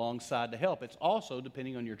called alongside to help. It's also,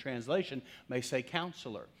 depending on your translation, may say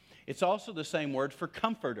counselor. It's also the same word for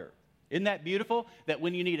comforter. Isn't that beautiful? That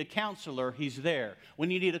when you need a counselor, he's there. When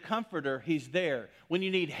you need a comforter, he's there. When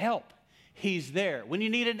you need help, he's there. When you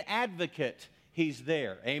need an advocate, he's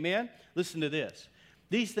there. Amen? Listen to this.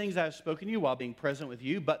 These things I have spoken to you while being present with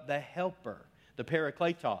you, but the helper, the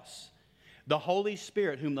parakletos, the Holy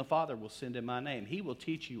Spirit, whom the Father will send in my name, he will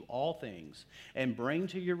teach you all things and bring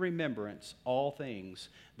to your remembrance all things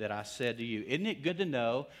that I said to you. Isn't it good to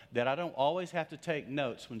know that I don't always have to take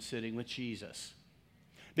notes when sitting with Jesus?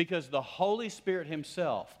 Because the Holy Spirit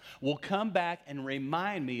himself will come back and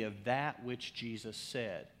remind me of that which Jesus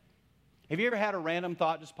said. Have you ever had a random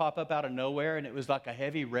thought just pop up out of nowhere and it was like a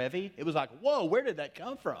heavy revy? It was like, whoa, where did that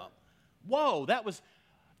come from? Whoa, that was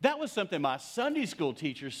something my Sunday school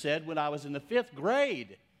teacher said when I was in the 5th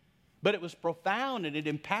grade. But it was profound and it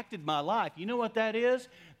impacted my life. You know what that is?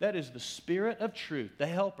 That is the Spirit of truth, the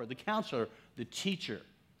helper, the counselor, the teacher.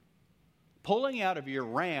 Pulling out of your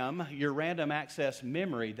RAM, your random access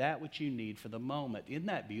memory, that which you need for the moment. Isn't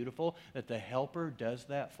that beautiful that the helper does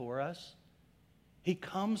that for us? He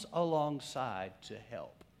comes alongside to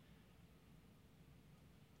help.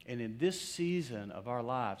 And in this season of our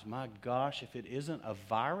lives, my gosh, if it isn't a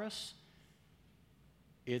virus,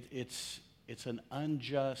 it's an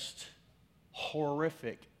unjust,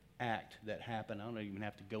 horrific act that happened. I don't even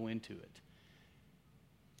have to go into it.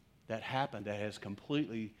 That happened that has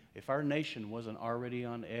completely, if our nation wasn't already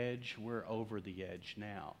on edge, we're over the edge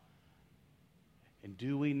now. And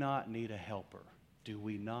do we not need a helper? Do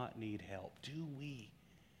we not need help? Do we?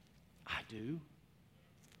 I do.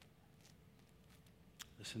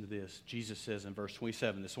 Listen to this. Jesus says in verse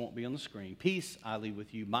 27, this won't be on the screen. Peace I leave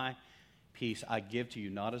with you. My peace I give to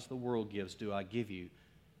you. Not as the world gives do I give you.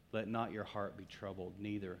 Let not your heart be troubled,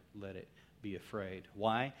 neither let it be afraid.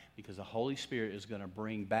 Why? Because the Holy Spirit is going to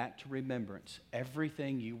bring back to remembrance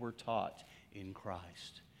everything you were taught in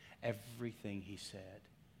Christ. Everything he said.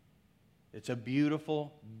 It's a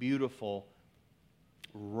beautiful, beautiful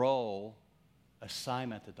role,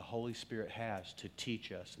 assignment that the Holy Spirit has to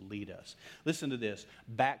teach us, lead us. Listen to this.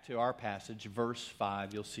 Back to our passage, verse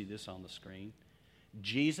 5. You'll see this on the screen.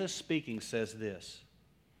 Jesus speaking says this.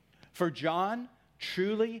 For John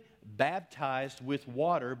truly baptized with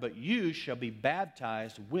water, but you shall be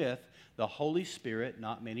baptized with the Holy Spirit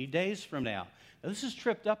not many days from now. Now, this has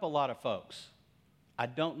tripped up a lot of folks. I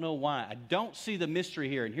don't know why. I don't see the mystery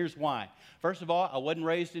here, and here's why. First of all, I wasn't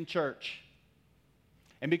raised in church.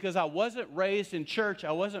 And because I wasn't raised in church,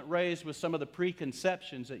 I wasn't raised with some of the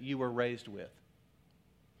preconceptions that you were raised with.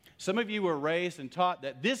 Some of you were raised and taught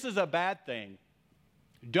that this is a bad thing.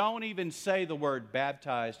 Don't even say the word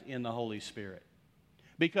baptized in the Holy Spirit.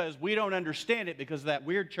 Because we don't understand it because that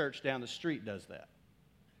weird church down the street does that.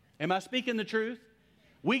 Am I speaking the truth?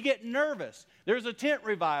 We get nervous. There's a tent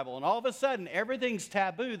revival, and all of a sudden, everything's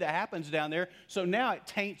taboo that happens down there, so now it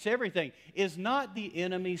taints everything. Is not the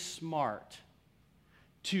enemy smart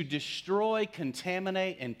to destroy,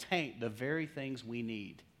 contaminate, and taint the very things we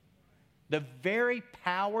need? The very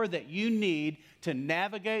power that you need to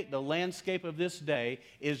navigate the landscape of this day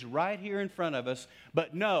is right here in front of us.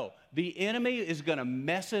 But no, the enemy is going to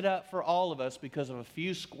mess it up for all of us because of a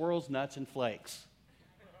few squirrels, nuts, and flakes.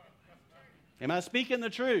 Am I speaking the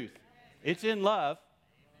truth? It's in love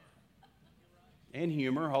and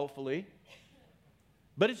humor, hopefully.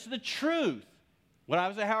 But it's the truth. When I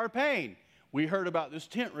was at Howard Payne, we heard about this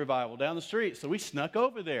tent revival down the street, so we snuck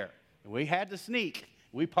over there. And we had to sneak.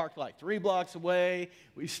 We parked like 3 blocks away.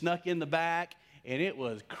 We snuck in the back, and it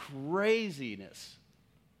was craziness.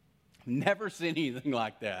 Never seen anything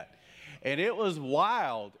like that. And it was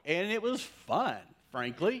wild, and it was fun,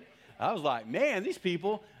 frankly. I was like, man, these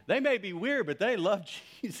people, they may be weird, but they love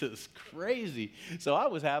Jesus. Crazy. So I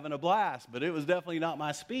was having a blast, but it was definitely not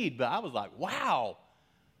my speed. But I was like, wow.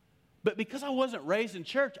 But because I wasn't raised in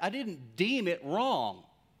church, I didn't deem it wrong.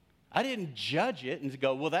 I didn't judge it and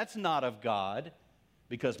go, well, that's not of God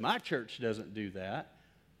because my church doesn't do that.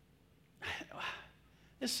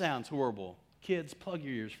 This sounds horrible. Kids, plug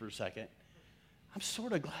your ears for a second. I'm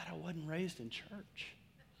sort of glad I wasn't raised in church.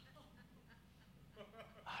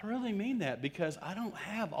 I really mean that because I don't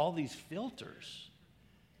have all these filters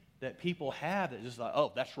that people have that just like,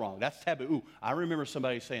 oh, that's wrong. That's taboo. Ooh, I remember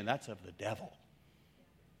somebody saying that's of the devil.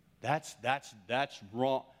 That's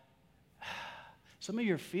wrong. Some of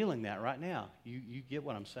you are feeling that right now. You get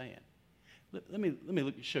what I'm saying. Let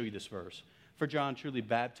me show you this verse. For John truly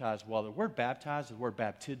baptized, well, the word baptized is the word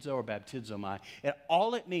baptizo or baptizomai, and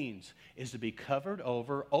all it means is to be covered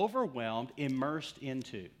over, overwhelmed, immersed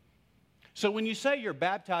into. So when you say you're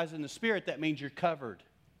baptized in the Spirit, that means you're covered,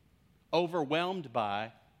 overwhelmed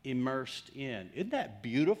by, immersed in. Isn't that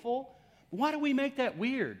beautiful? Why do we make that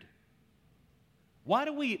weird? Why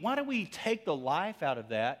do we take the life out of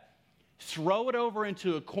that, throw it over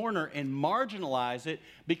into a corner and marginalize it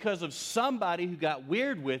because of somebody who got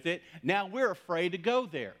weird with it? Now we're afraid to go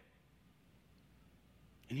there.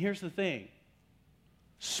 And here's the thing.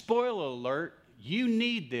 Spoiler alert, you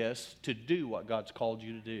need this to do what God's called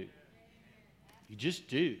you to do. You just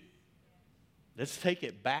do. Let's take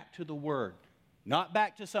it back to the Word. Not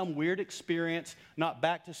back to some weird experience, not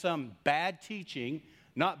back to some bad teaching,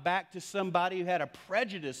 not back to somebody who had a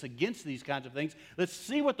prejudice against these kinds of things. Let's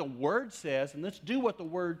see what the Word says, and let's do what the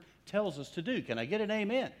Word tells us to do. Can I get an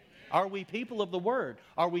amen? Are we people of the Word?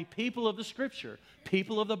 Are we people of the Scripture?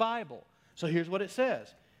 People of the Bible? So here's what it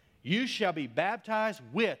says. You shall be baptized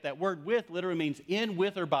with. That word with literally means in,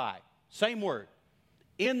 with, or by. Same word.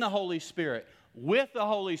 In the Holy Spirit. With the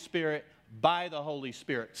Holy Spirit. By the Holy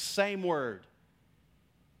Spirit. Same word.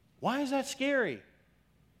 Why is that scary?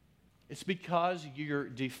 It's because you're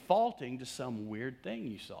defaulting to some weird thing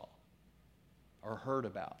you saw or heard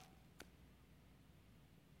about.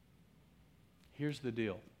 Here's the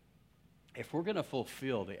deal. If we're going to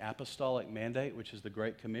fulfill the apostolic mandate, which is the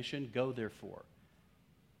Great Commission, go therefore.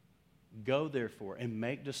 Go therefore and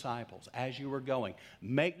make disciples as you are going.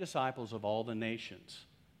 Make disciples of all the nations.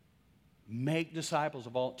 Make disciples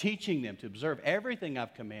of all, teaching them to observe everything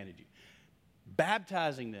I've commanded you,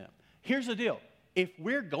 baptizing them. Here's the deal. If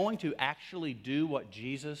we're going to actually do what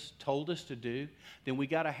Jesus told us to do, then we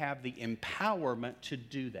got to have the empowerment to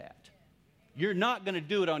do that. You're not going to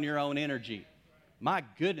do it on your own energy. My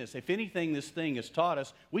goodness, if anything this thing has taught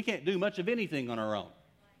us, we can't do much of anything on our own.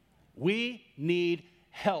 We need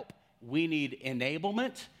help. We need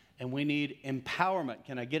enablement, and we need empowerment.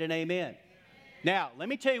 Can I get an amen? Now, let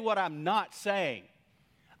me tell you what I'm not saying.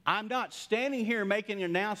 I'm not standing here making an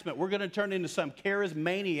announcement. We're going to turn into some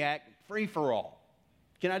charismaniac free-for-all.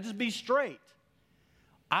 Can I just be straight?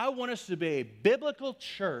 I want us to be a biblical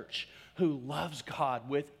church who loves God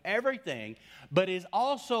with everything, but is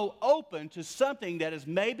also open to something that is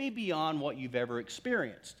maybe beyond what you've ever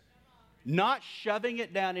experienced. Not shoving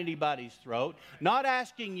it down anybody's throat, not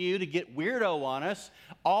asking you to get weirdo on us.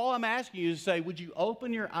 All I'm asking you is to say, would you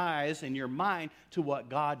open your eyes and your mind to what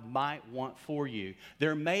God might want for you?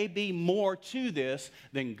 There may be more to this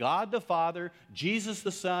than God the Father, Jesus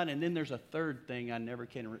the Son, and then there's a third thing I never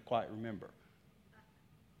can quite remember.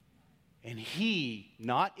 And He,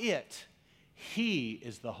 not it, He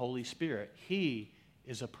is the Holy Spirit. He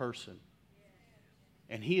is a person.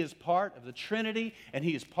 And He is part of the Trinity, and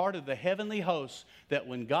He is part of the heavenly hosts, that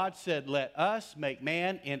when God said, let us make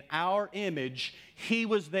man in our image, He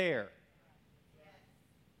was there.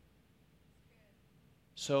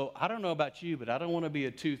 So I don't know about you, but I don't want to be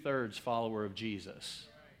a 2/3 follower of Jesus.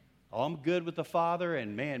 Oh, I'm good with the Father,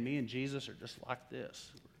 and man, me and Jesus are just like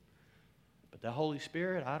this. But the Holy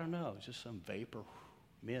Spirit, I don't know. It's just some vapor,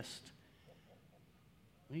 mist.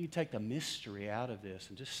 We need to take the mystery out of this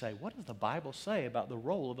and just say, what does the Bible say about the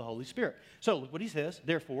role of the Holy Spirit? So look what he says.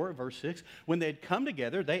 Therefore, verse 6, when they had come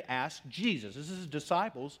together, they asked Jesus, this is his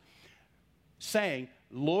disciples, saying,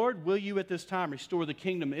 Lord, will you at this time restore the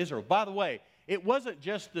kingdom of Israel? By the way, it wasn't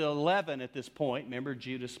just the 11 at this point. Remember,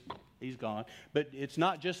 Judas, he's gone. But it's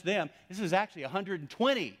not just them. This is actually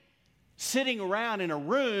 120 sitting around in a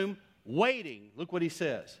room waiting. Look what he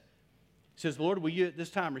says. He says, Lord, will you at this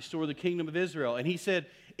time restore the kingdom of Israel? And he said,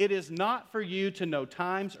 it is not for you to know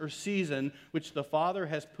times or season which the Father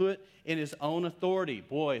has put in his own authority.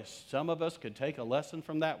 Boy, some of us could take a lesson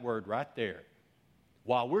from that word right there.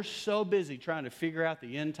 While we're so busy trying to figure out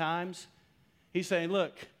the end times, he's saying,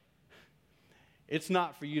 look, it's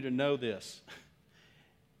not for you to know this.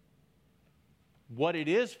 What it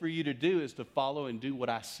is for you to do is to follow and do what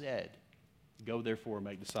I said. Go therefore and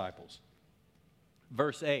make disciples.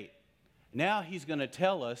 Verse 8. Now he's going to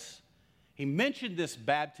tell us, he mentioned this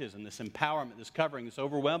baptism, this empowerment, this covering, this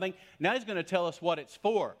overwhelming. Now he's going to tell us what it's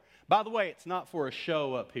for. By the way, it's not for a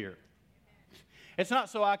show up here. It's not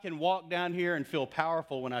so I can walk down here and feel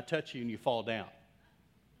powerful when I touch you and you fall down.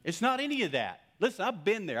 It's not any of that. Listen, I've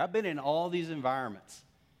been there. I've been in all these environments.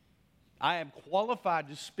 I am qualified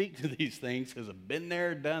to speak to these things because I've been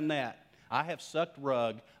there, done that. I have sucked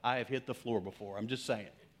rug. I have hit the floor before. I'm just saying.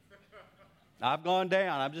 I've gone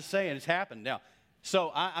down. I'm just saying it's happened. Now,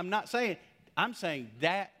 so I'm not saying, I'm saying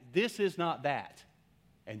that this is not that.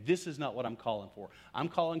 And this is not what I'm calling for. I'm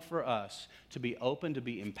calling for us to be open, to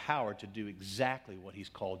be empowered to do exactly what he's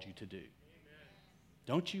called you to do. Amen.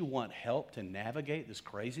 Don't you want help to navigate this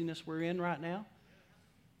craziness we're in right now?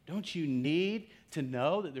 Don't you need to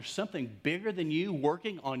know that there's something bigger than you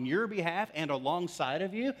working on your behalf and alongside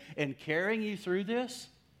of you and carrying you through this?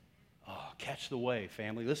 Oh, catch the wave,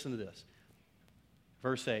 family. Listen to this.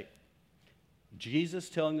 Verse 8, Jesus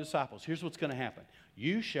telling the disciples, here's what's going to happen.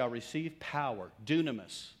 You shall receive power,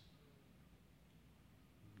 dunamis.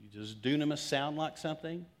 Does dunamis sound like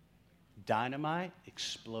something? Dynamite,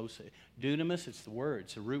 explosive. Dunamis, it's the word.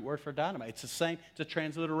 It's the root word for dynamite. It's the same. It's a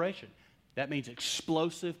transliteration. That means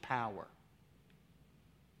explosive power.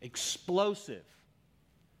 Explosive.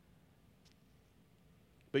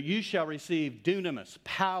 But you shall receive dunamis,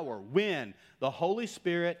 power, when the Holy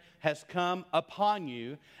Spirit has come upon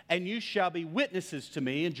you, and you shall be witnesses to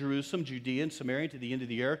me in Jerusalem, Judea, and Samaria, to the end of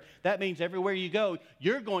the earth. That means everywhere you go,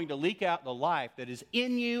 you're going to leak out the life that is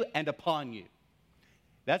in you and upon you.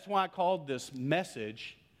 That's why I called this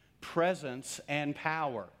message Presence and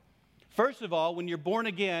Power. First of all, when you're born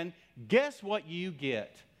again, guess what you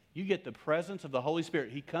get? You get the presence of the Holy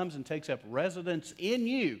Spirit. He comes and takes up residence in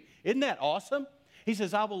you. Isn't that awesome? He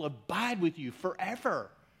says, I will abide with you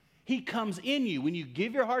forever. He comes in you. When you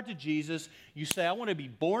give your heart to Jesus, you say, I want to be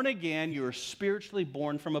born again. You are spiritually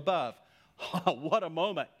born from above. What a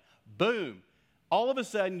moment. Boom. All of a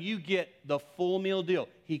sudden, you get the full meal deal.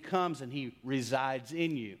 He comes and he resides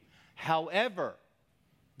in you. However,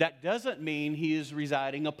 that doesn't mean he is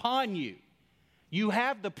residing upon you. You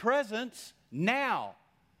have the presence now,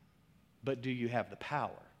 but do you have the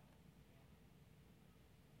power?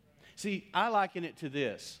 See, I liken it to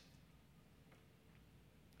this.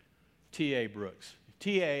 T.A. Brooks.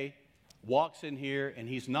 T.A. walks in here and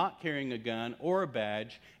he's not carrying a gun or a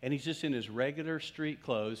badge and he's just in his regular street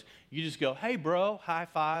clothes. You just go, hey, bro, high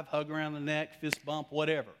five, hug around the neck, fist bump,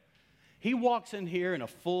 whatever. He walks in here in a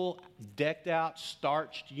full decked out,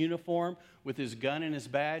 starched uniform with his gun and his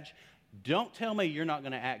badge. Don't tell me you're not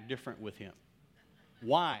going to act different with him.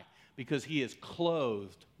 Why? Because he is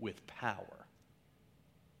clothed with power.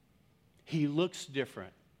 He looks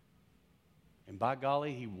different. And by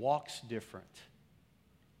golly, he walks different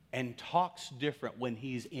and talks different when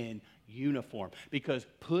he's in uniform. Because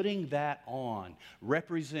putting that on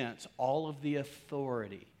represents all of the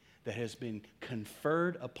authority that has been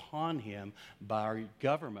conferred upon him by our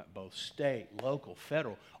government, both state, local,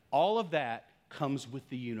 federal. All of that comes with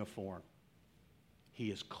the uniform.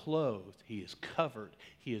 He is clothed, he is covered,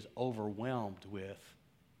 he is overwhelmed with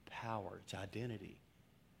power. It's identity.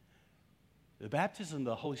 The baptism of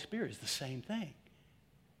the Holy Spirit is the same thing.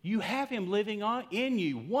 You have him living on in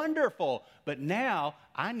you. Wonderful. But now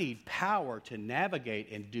I need power to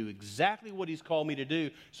navigate and do exactly what he's called me to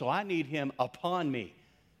do. So I need him upon me.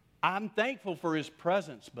 I'm thankful for his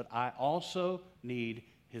presence, but I also need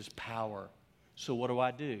his power. So what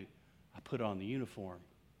do? I put on the uniform.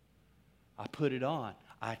 I put it on.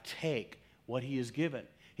 I take what he has given.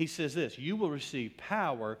 He says this, you will receive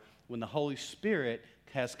power when the Holy Spirit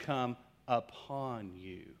has come upon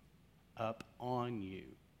you. Up on you.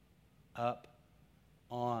 Up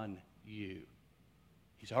on you.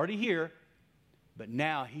 He's already here, but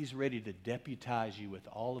now he's ready to deputize you with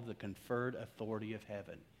all of the conferred authority of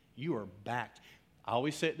heaven. You are backed. I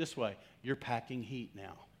always say it this way, you're packing heat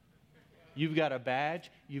now. You've got a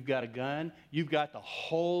badge, you've got a gun, you've got the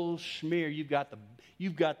whole schmear, you've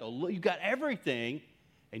got everything,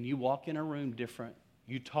 and you walk in a room different,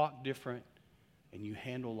 you talk different, and you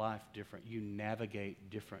handle life different. You navigate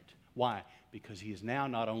different. Why? Because he is now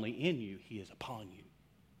not only in you, he is upon you.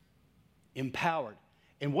 Empowered.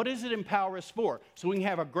 And what does it empower us for? So we can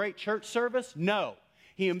have a great church service? No.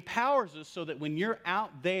 He empowers us so that when you're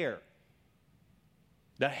out there,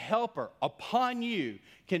 the helper upon you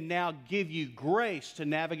can now give you grace to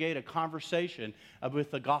navigate a conversation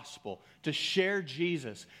with the gospel, to share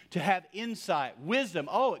Jesus, to have insight, wisdom.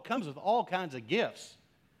 Oh, it comes with all kinds of gifts.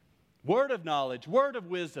 Word of knowledge, word of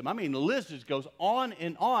wisdom. I mean, the list just goes on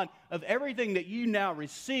and on of everything that you now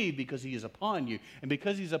receive because he is upon you. And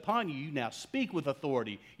because he's upon you, you now speak with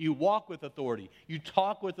authority. You walk with authority. You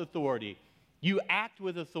talk with authority. You act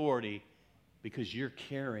with authority because you're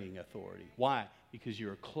carrying authority. Why? Because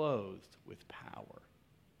you're clothed with power.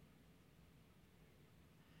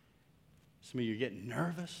 Some of you are getting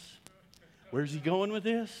nervous. Where's he going with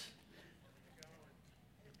this?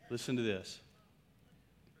 Listen to this.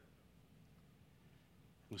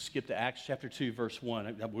 We'll skip to Acts chapter 2, verse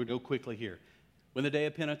 1. We'll go quickly here. When the day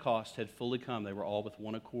of Pentecost had fully come, they were all with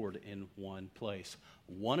one accord in one place.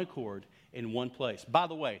 One accord in one place. By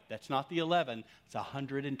the way, that's not the 11. It's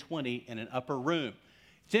 120 in an upper room.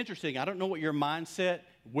 It's interesting. I don't know what your mindset,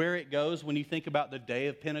 where it goes when you think about the day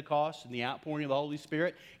of Pentecost and the outpouring of the Holy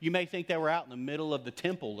Spirit. You may think they were out in the middle of the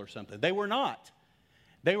temple or something. They were not.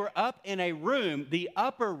 They were up in a room, the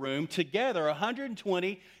upper room, together,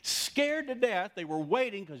 120, scared to death. They were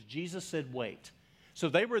waiting because Jesus said wait. So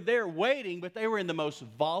they were there waiting, but they were in the most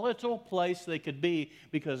volatile place they could be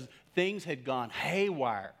because things had gone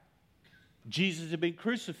haywire. Jesus had been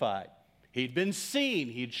crucified. He'd been seen.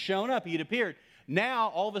 He'd shown up. He'd appeared. Now,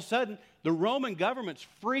 all of a sudden, the Roman government's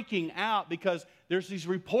freaking out because there's these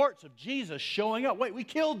reports of Jesus showing up. Wait, we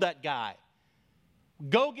killed that guy.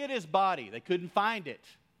 Go get his body. They couldn't find it.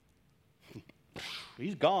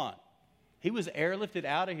 He's gone. He was airlifted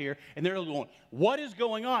out of here, and they're going, what is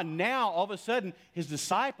going on? Now, all of a sudden, his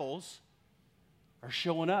disciples are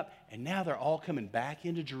showing up, and now they're all coming back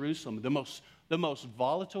into Jerusalem, the most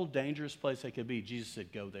volatile, dangerous place they could be. Jesus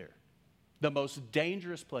said, go there. The most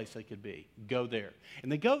dangerous place they could be. Go there.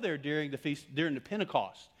 And they go there during the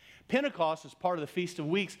Pentecost. Pentecost is part of the Feast of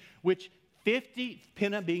Weeks, which 50,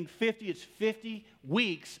 Penta being 50, it's 50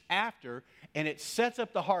 weeks after, and it sets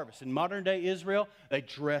up the harvest. In modern day Israel, they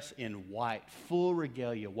dress in white, full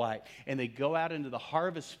regalia white, and they go out into the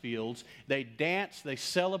harvest fields, they dance, they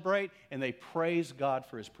celebrate, and they praise God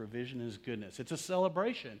for his provision and his goodness. It's a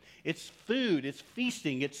celebration. It's food, it's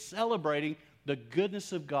feasting, it's celebrating the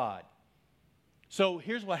goodness of God. So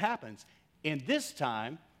here's what happens. In this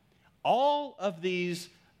time, all of these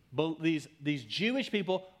Jewish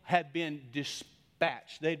people had been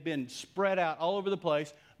dispatched. They'd been spread out all over the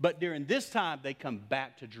place. But during this time, they come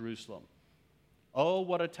back to Jerusalem. Oh,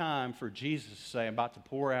 what a time for Jesus to say, I'm about to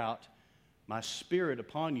pour out my Spirit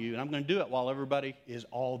upon you, and I'm going to do it while everybody is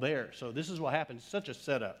all there. So this is what happens. Such a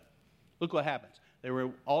setup. Look what happens. They were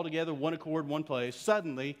all together, one accord, one place.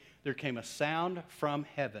 Suddenly, there came a sound from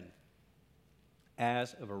heaven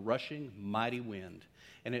as of a rushing mighty wind,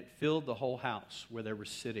 and it filled the whole house where they were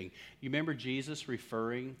sitting. You remember Jesus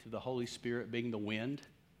referring to the Holy Spirit being the wind,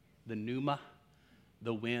 the pneuma,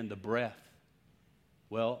 the wind, the breath.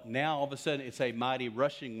 Well, now all of a sudden it's a mighty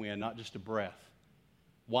rushing wind, not just a breath.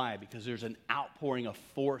 Why? Because there's an outpouring of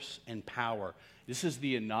force and power. This is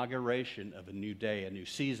the inauguration of a new day, a new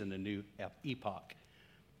season, a new epoch.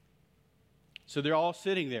 So they're all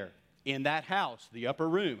sitting there in that house, the upper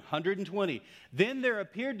room, 120. Then there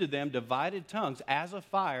appeared to them divided tongues as of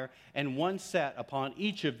fire, and one sat upon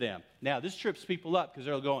each of them. Now, this trips people up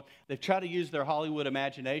because they've tried to use their Hollywood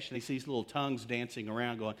imagination. They see these little tongues dancing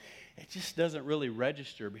around going, it just doesn't really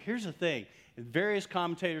register. But here's the thing. Various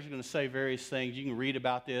commentators are going to say various things. You can read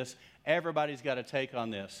about this. Everybody's got a take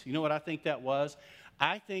on this. You know what I think that was?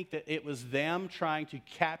 I think that it was them trying to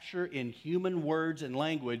capture in human words and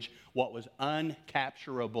language what was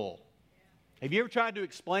uncapturable. Have you ever tried to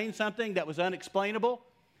explain something that was unexplainable?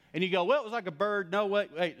 And you go, well, it was like a bird. No, wait,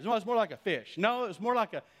 it was more like a fish. No, it was more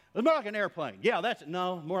like an airplane. Yeah, that's it.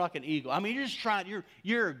 No, more like an eagle. I mean, you're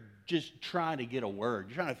just trying to get a word.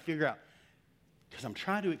 You're trying to figure out, because I'm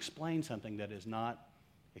trying to explain something that is not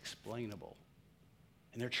explainable.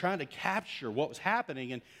 And they're trying to capture what was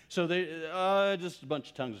happening. And so they just a bunch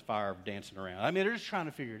of tongues of fire dancing around. I mean, they're just trying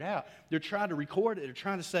to figure it out. They're trying to record it. They're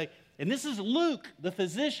trying to say, and this is Luke, the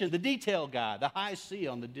physician, the detail guy, the high C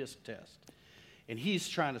on the disc test. And he's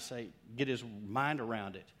trying to get his mind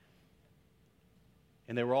around it.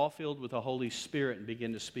 And they were all filled with the Holy Spirit and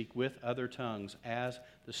began to speak with other tongues as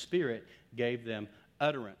the Spirit gave them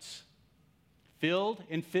utterance. Filled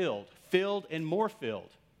and more filled.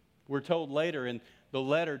 We're told later in the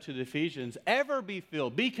letter to the Ephesians, ever be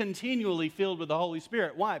filled, be continually filled with the Holy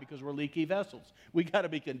Spirit. Why? Because we're leaky vessels. We got to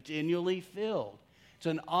be continually filled. It's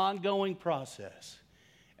an ongoing process.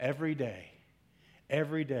 Every day.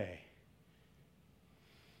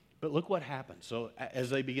 But look what happens. So as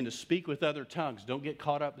they begin to speak with other tongues, don't get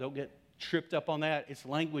caught up, don't get tripped up on that. It's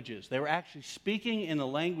languages. They were actually speaking in the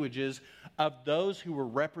languages of those who were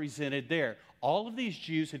represented there. All of these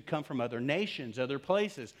Jews had come from other nations, other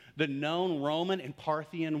places, the known Roman and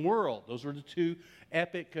Parthian world. Those were the two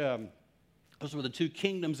those were the two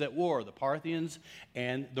kingdoms at war, the Parthians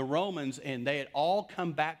and the Romans, and they had all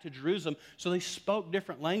come back to Jerusalem, so they spoke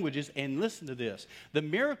different languages. And listen to this. The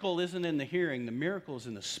miracle isn't in the hearing, the miracle is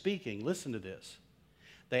in the speaking. Listen to this.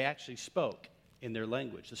 They actually spoke in their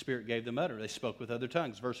language. The Spirit gave them utterance. They spoke with other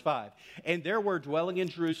tongues. Verse 5. And there were dwelling in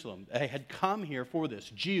Jerusalem. They had come here for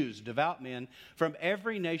this. Jews, devout men from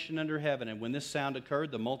every nation under heaven. And when this sound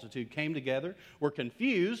occurred, the multitude came together, were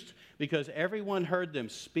confused because everyone heard them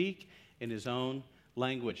speak in his own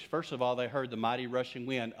language. First of all, they heard the mighty rushing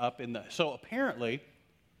wind up in the... So apparently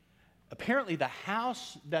the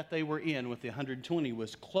house that they were in with the 120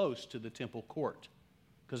 was close to the temple court.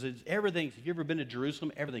 Because everything's, if you've ever been to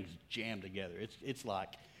Jerusalem, everything's jammed together. It's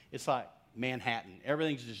like Manhattan.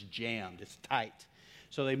 Everything's just jammed. It's tight.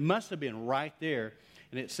 So they must have been right there.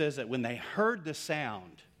 And it says that when they heard the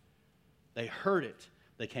sound, they heard it,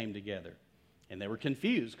 they came together. And they were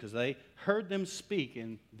confused because they heard them speak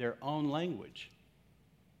in their own language.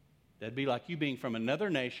 That'd be like you being from another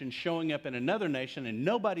nation, showing up in another nation, and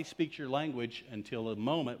nobody speaks your language until the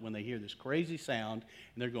moment when they hear this crazy sound,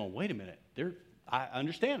 and they're going, wait a minute, I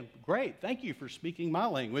understand. Great. Thank you for speaking my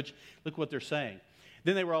language. Look what they're saying.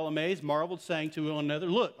 Then they were all amazed, marveled, saying to one another,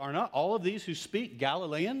 look, are not all of these who speak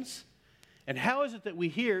Galileans? And how is it that we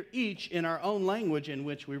hear each in our own language in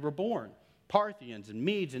which we were born? Parthians and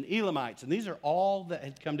Medes and Elamites, and these are all that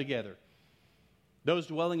had come together. Those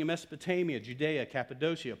dwelling in Mesopotamia, Judea,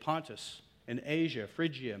 Cappadocia, Pontus, and Asia,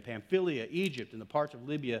 Phrygia, and Pamphylia, Egypt, and the parts of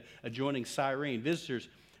Libya adjoining Cyrene. Visitors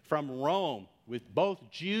from Rome with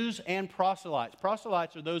both Jews and proselytes.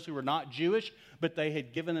 Proselytes are those who were not Jewish, but they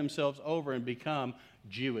had given themselves over and become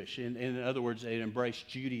Jewish. In other words, they had embraced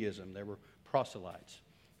Judaism. They were proselytes.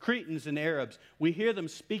 Cretans and Arabs, we hear them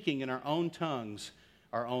speaking in our own tongues,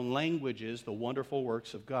 our own languages, the wonderful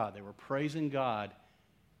works of God. They were praising God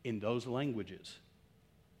in those languages.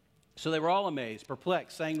 So they were all amazed,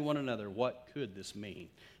 perplexed, saying to one another, what could this mean?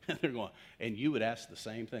 They're going, and you would ask the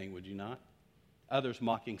same thing, would you not? Others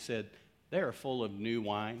mocking said, they are full of new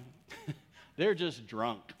wine. They're just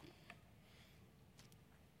drunk.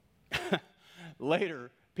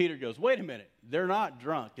 Later, Peter goes, wait a minute. They're not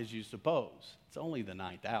drunk as you suppose. It's only the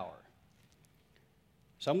 9th hour.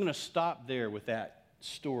 So I'm going to stop there with that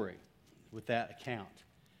story, with that account.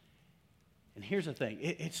 And here's the thing.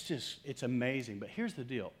 It's amazing. But here's the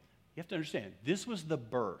deal. You have to understand, this was the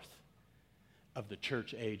birth of the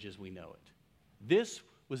church age as we know it. This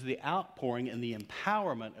was the outpouring and the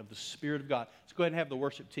empowerment of the Spirit of God. Let's go ahead and have the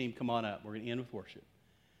worship team come on up. We're going to end with worship.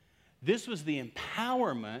 This was the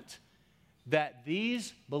empowerment that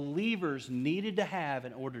these believers needed to have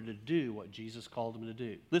in order to do what Jesus called them to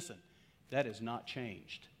do. Listen, that has not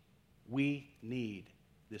changed. We need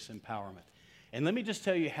this empowerment. And let me just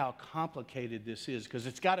tell you how complicated this is, because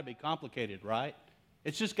it's got to be complicated, right?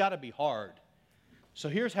 It's just got to be hard. So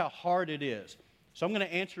here's how hard it is. So I'm going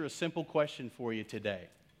to answer a simple question for you today.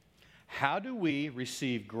 How do we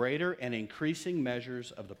receive greater and increasing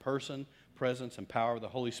measures of the person, presence, and power of the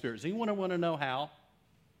Holy Spirit? Does anyone want to know how?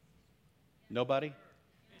 Nobody?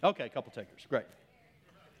 Okay, a couple takers. Great.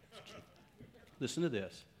 Listen to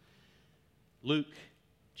this. Luke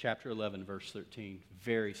chapter 11, verse 13.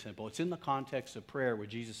 Very simple. It's in the context of prayer where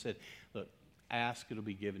Jesus said, look, ask, it'll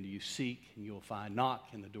be given to you. Seek, and you'll find. Knock,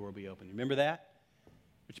 and the door will be open. You remember that?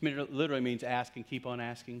 Which literally means ask and keep on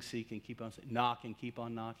asking, seek and keep on seeking, knock and keep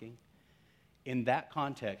on knocking. In that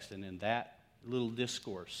context and in that little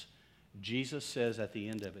discourse, Jesus says at the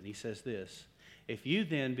end of it, he says this, if you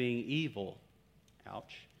then, being evil,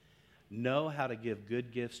 ouch, know how to give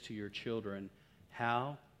good gifts to your children,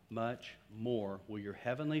 how much more will your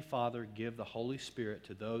heavenly Father give the Holy Spirit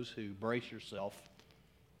to those who, brace yourself,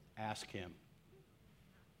 ask him?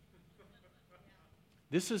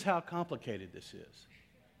 This is how complicated this is.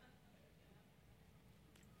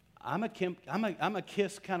 I'm a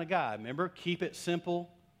KISS kind of guy. Remember, keep it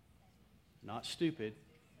simple, not stupid.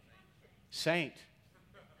 Saint.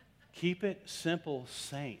 Keep it simple,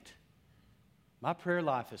 saint. My prayer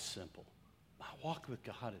life is simple. My walk with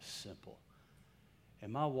God is simple.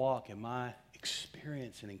 And my walk and my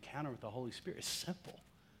experience and encounter with the Holy Spirit is simple.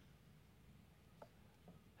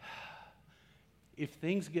 If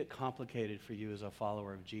things get complicated for you as a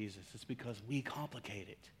follower of Jesus, it's because we complicate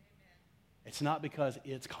it. It's not because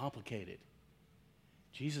it's complicated.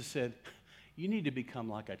 Jesus said, you need to become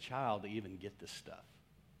like a child to even get this stuff.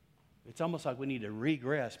 It's almost like we need to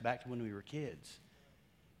regress back to when we were kids.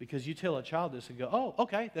 Because you tell a child this and go, oh,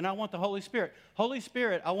 okay, then I want the Holy Spirit. Holy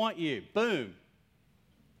Spirit, I want you. Boom.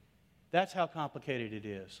 That's how complicated it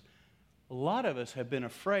is. A lot of us have been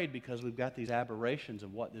afraid because we've got these aberrations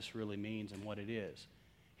of what this really means and what it is.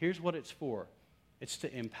 Here's what it's for. It's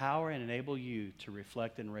to empower and enable you to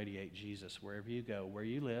reflect and radiate Jesus wherever you go, where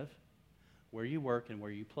you live, where you work, and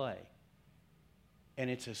where you play. And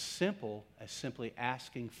it's as simple as simply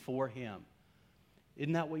asking for him.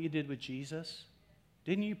 Isn't that what you did with Jesus?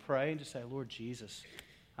 Didn't you pray and just say, Lord Jesus,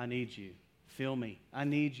 I need you. Fill me. I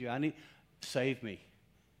need you. Save me.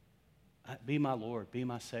 Be my Lord. Be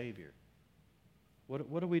my Savior.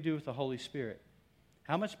 What do we do with the Holy Spirit?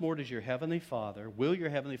 How much more will your Heavenly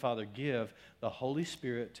Father give the Holy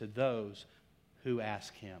Spirit to those who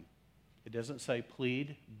ask him? It doesn't say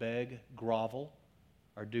plead, beg, grovel,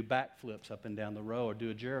 or do backflips up and down the row, or do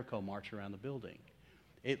a Jericho march around the building.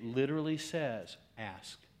 It literally says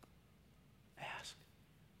ask. Ask.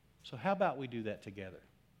 So how about we do that together?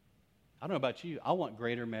 I don't know about you. I want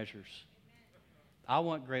greater measures. I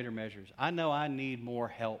want greater measures. I know I need more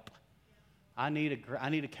help. I need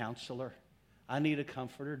a counselor. I need a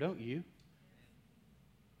comforter, don't you?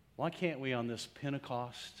 Why can't we on this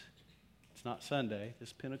Pentecost, it's not Sunday,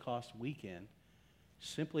 this Pentecost weekend,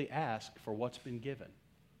 simply ask for what's been given?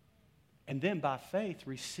 And then by faith,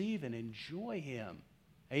 receive and enjoy him.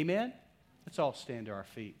 Amen? Let's all stand to our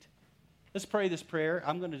feet. Let's pray this prayer.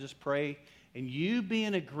 I'm going to just pray, and you be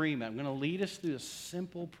in agreement. I'm going to lead us through a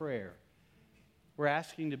simple prayer. We're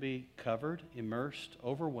asking to be covered, immersed,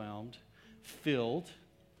 overwhelmed, filled,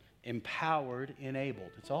 empowered,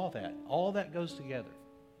 enabled. It's all that. All that goes together.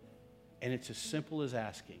 And it's as simple as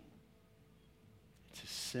asking. It's as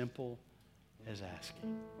simple as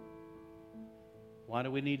asking. Why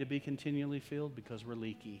do we need to be continually filled? Because we're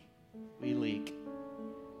leaky. We leak.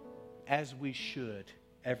 As we should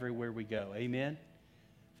everywhere we go. Amen?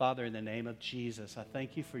 Father, in the name of Jesus, I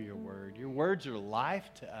thank you for your word. Your words are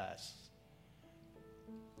life to us.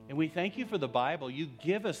 And we thank you for the Bible. You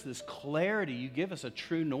give us this clarity. You give us a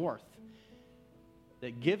true north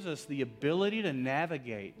that gives us the ability to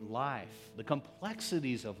navigate life, the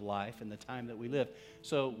complexities of life in the time that we live.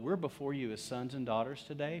 So we're before you as sons and daughters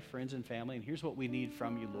today, friends and family, and here's what we need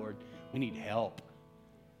from you, Lord. We need help.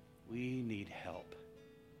 We need help.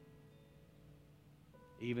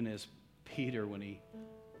 Even as Peter, when he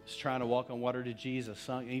was trying to walk on water to Jesus,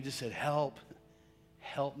 and he just said, help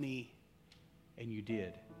me. And you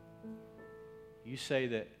did. You say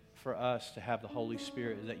that for us to have the Holy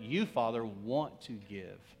Spirit, that you, Father, want to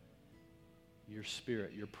give. your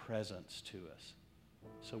Spirit, your presence to us.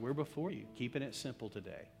 So we're before you, keeping it simple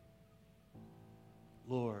today.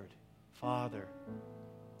 Lord, Father,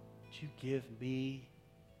 would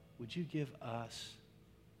you give us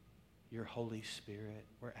your Holy Spirit?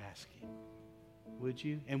 We're asking. Would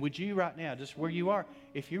you? And would you right now, just where you are,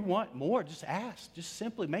 if you want more, just ask. Just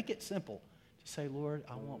simply make it simple. Just say, Lord,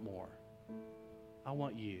 I want more. I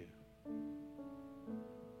want you.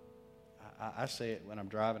 I say it when I'm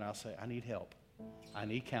driving. I'll say, I need help. I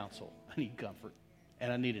need counsel. I need comfort.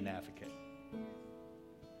 And I need an advocate.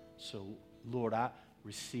 So, Lord, I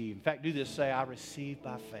receive. In fact, do this. Say, I receive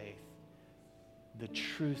by faith the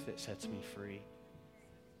truth that sets me free.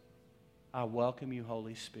 I welcome you,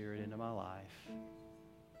 Holy Spirit, into my life.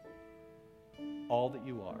 All that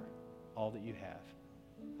you are, all that you have,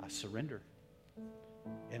 I surrender.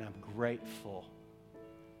 And I'm grateful.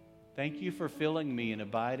 Thank you for filling me and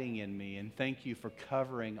abiding in me. And thank you for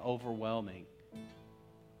covering, overwhelming,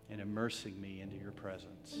 and immersing me into your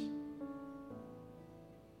presence.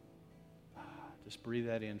 Just breathe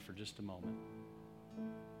that in for just a moment.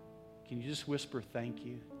 Can you just whisper thank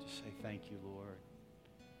you? Just say thank you, Lord.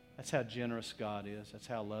 That's how generous God is. That's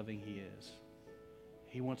how loving He is.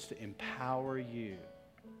 He wants to empower you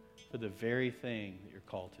for the very thing that you're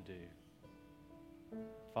called to do.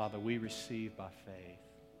 Father, we receive by faith.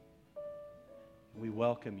 We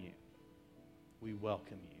welcome you. We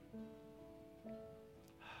welcome you.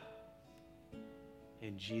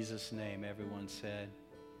 In Jesus' name, everyone said.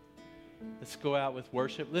 Let's go out with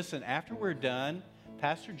worship. Listen, after we're done,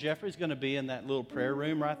 Pastor Jeffrey's going to be in that little prayer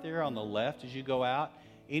room right there on the left as you go out.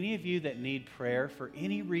 Any of you that need prayer for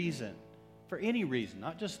any reason,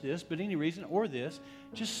 not just this, but any reason or this,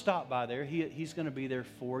 just stop by there. He's going to be there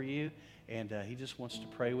for you, and he just wants to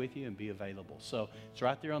pray with you and be available. So it's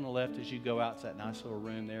right there on the left as you go out. It's that nice little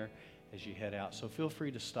room there as you head out. So feel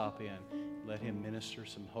free to stop in. Let him minister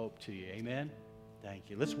some hope to you. Amen? Thank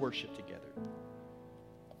you. Let's worship together.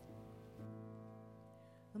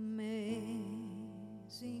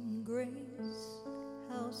 Amazing grace,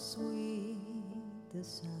 how sweet the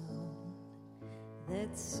sound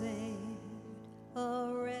that saved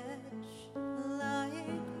a wretch like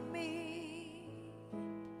me.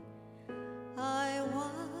 I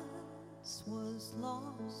once was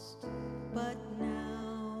lost, but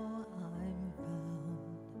now I'm found,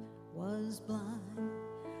 was blind,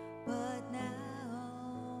 but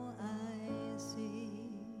now I see.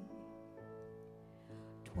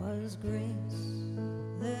 'Twas grace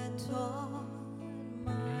that taught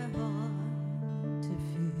my heart to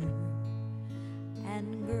fear,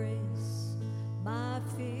 and grace my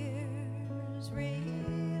fears relieved.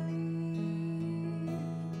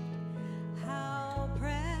 How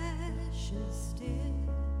precious did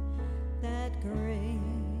that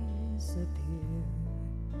grace appear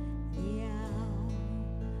the hour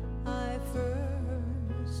I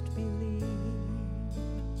first believed.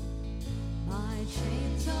 My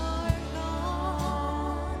chains are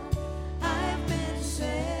gone, I've been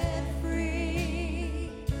set free.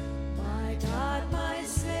 My God, my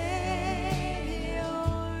Savior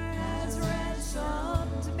has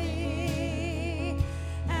ransomed me.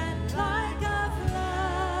 And like a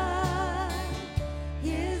flood,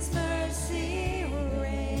 His mercy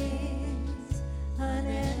reigns,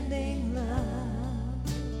 unending love,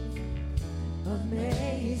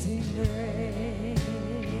 amazing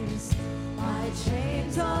grace. My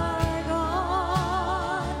chains are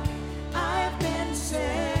gone, I've been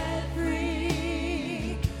set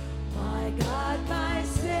free. My God, my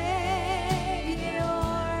Savior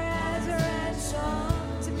has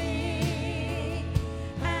ransomed me.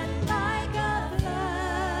 And like a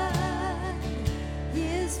flood,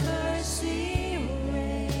 His mercy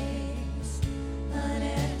reigns,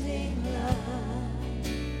 unending love,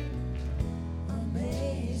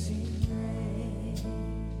 amazing grace.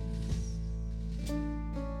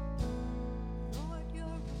 Lord,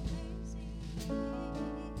 you're amazing.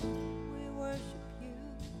 We worship you.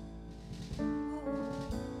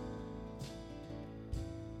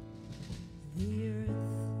 The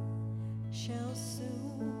earth shall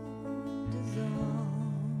soon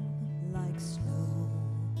dissolve like snow.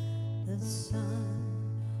 The sun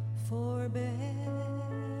forbear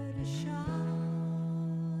to shine.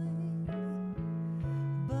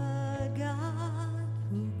 But God,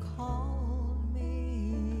 who called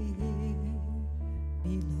me here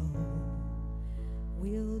below,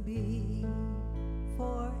 will be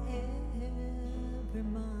forever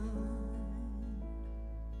mine.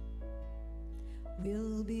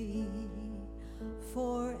 Will be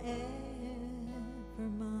forever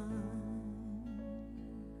mine.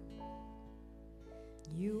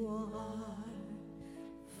 You are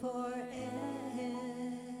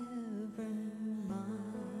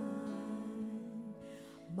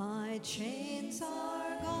chains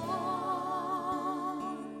are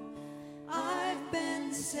gone. I've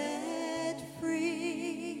been set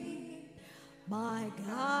free. My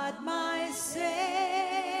God, my Savior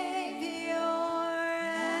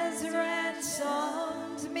has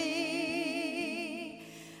ransomed me.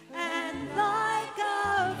 And like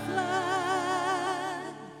a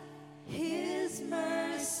flood, His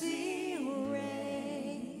mercy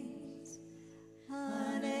reigns.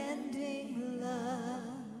 Unending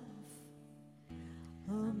love,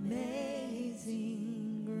 amazing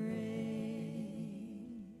grace.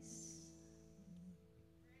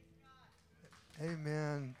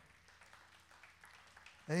 Amen.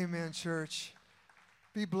 Amen, church.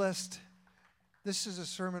 Be blessed. This is a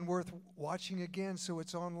sermon worth watching again, so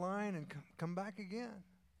it's online, and come back again.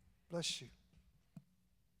 Bless you.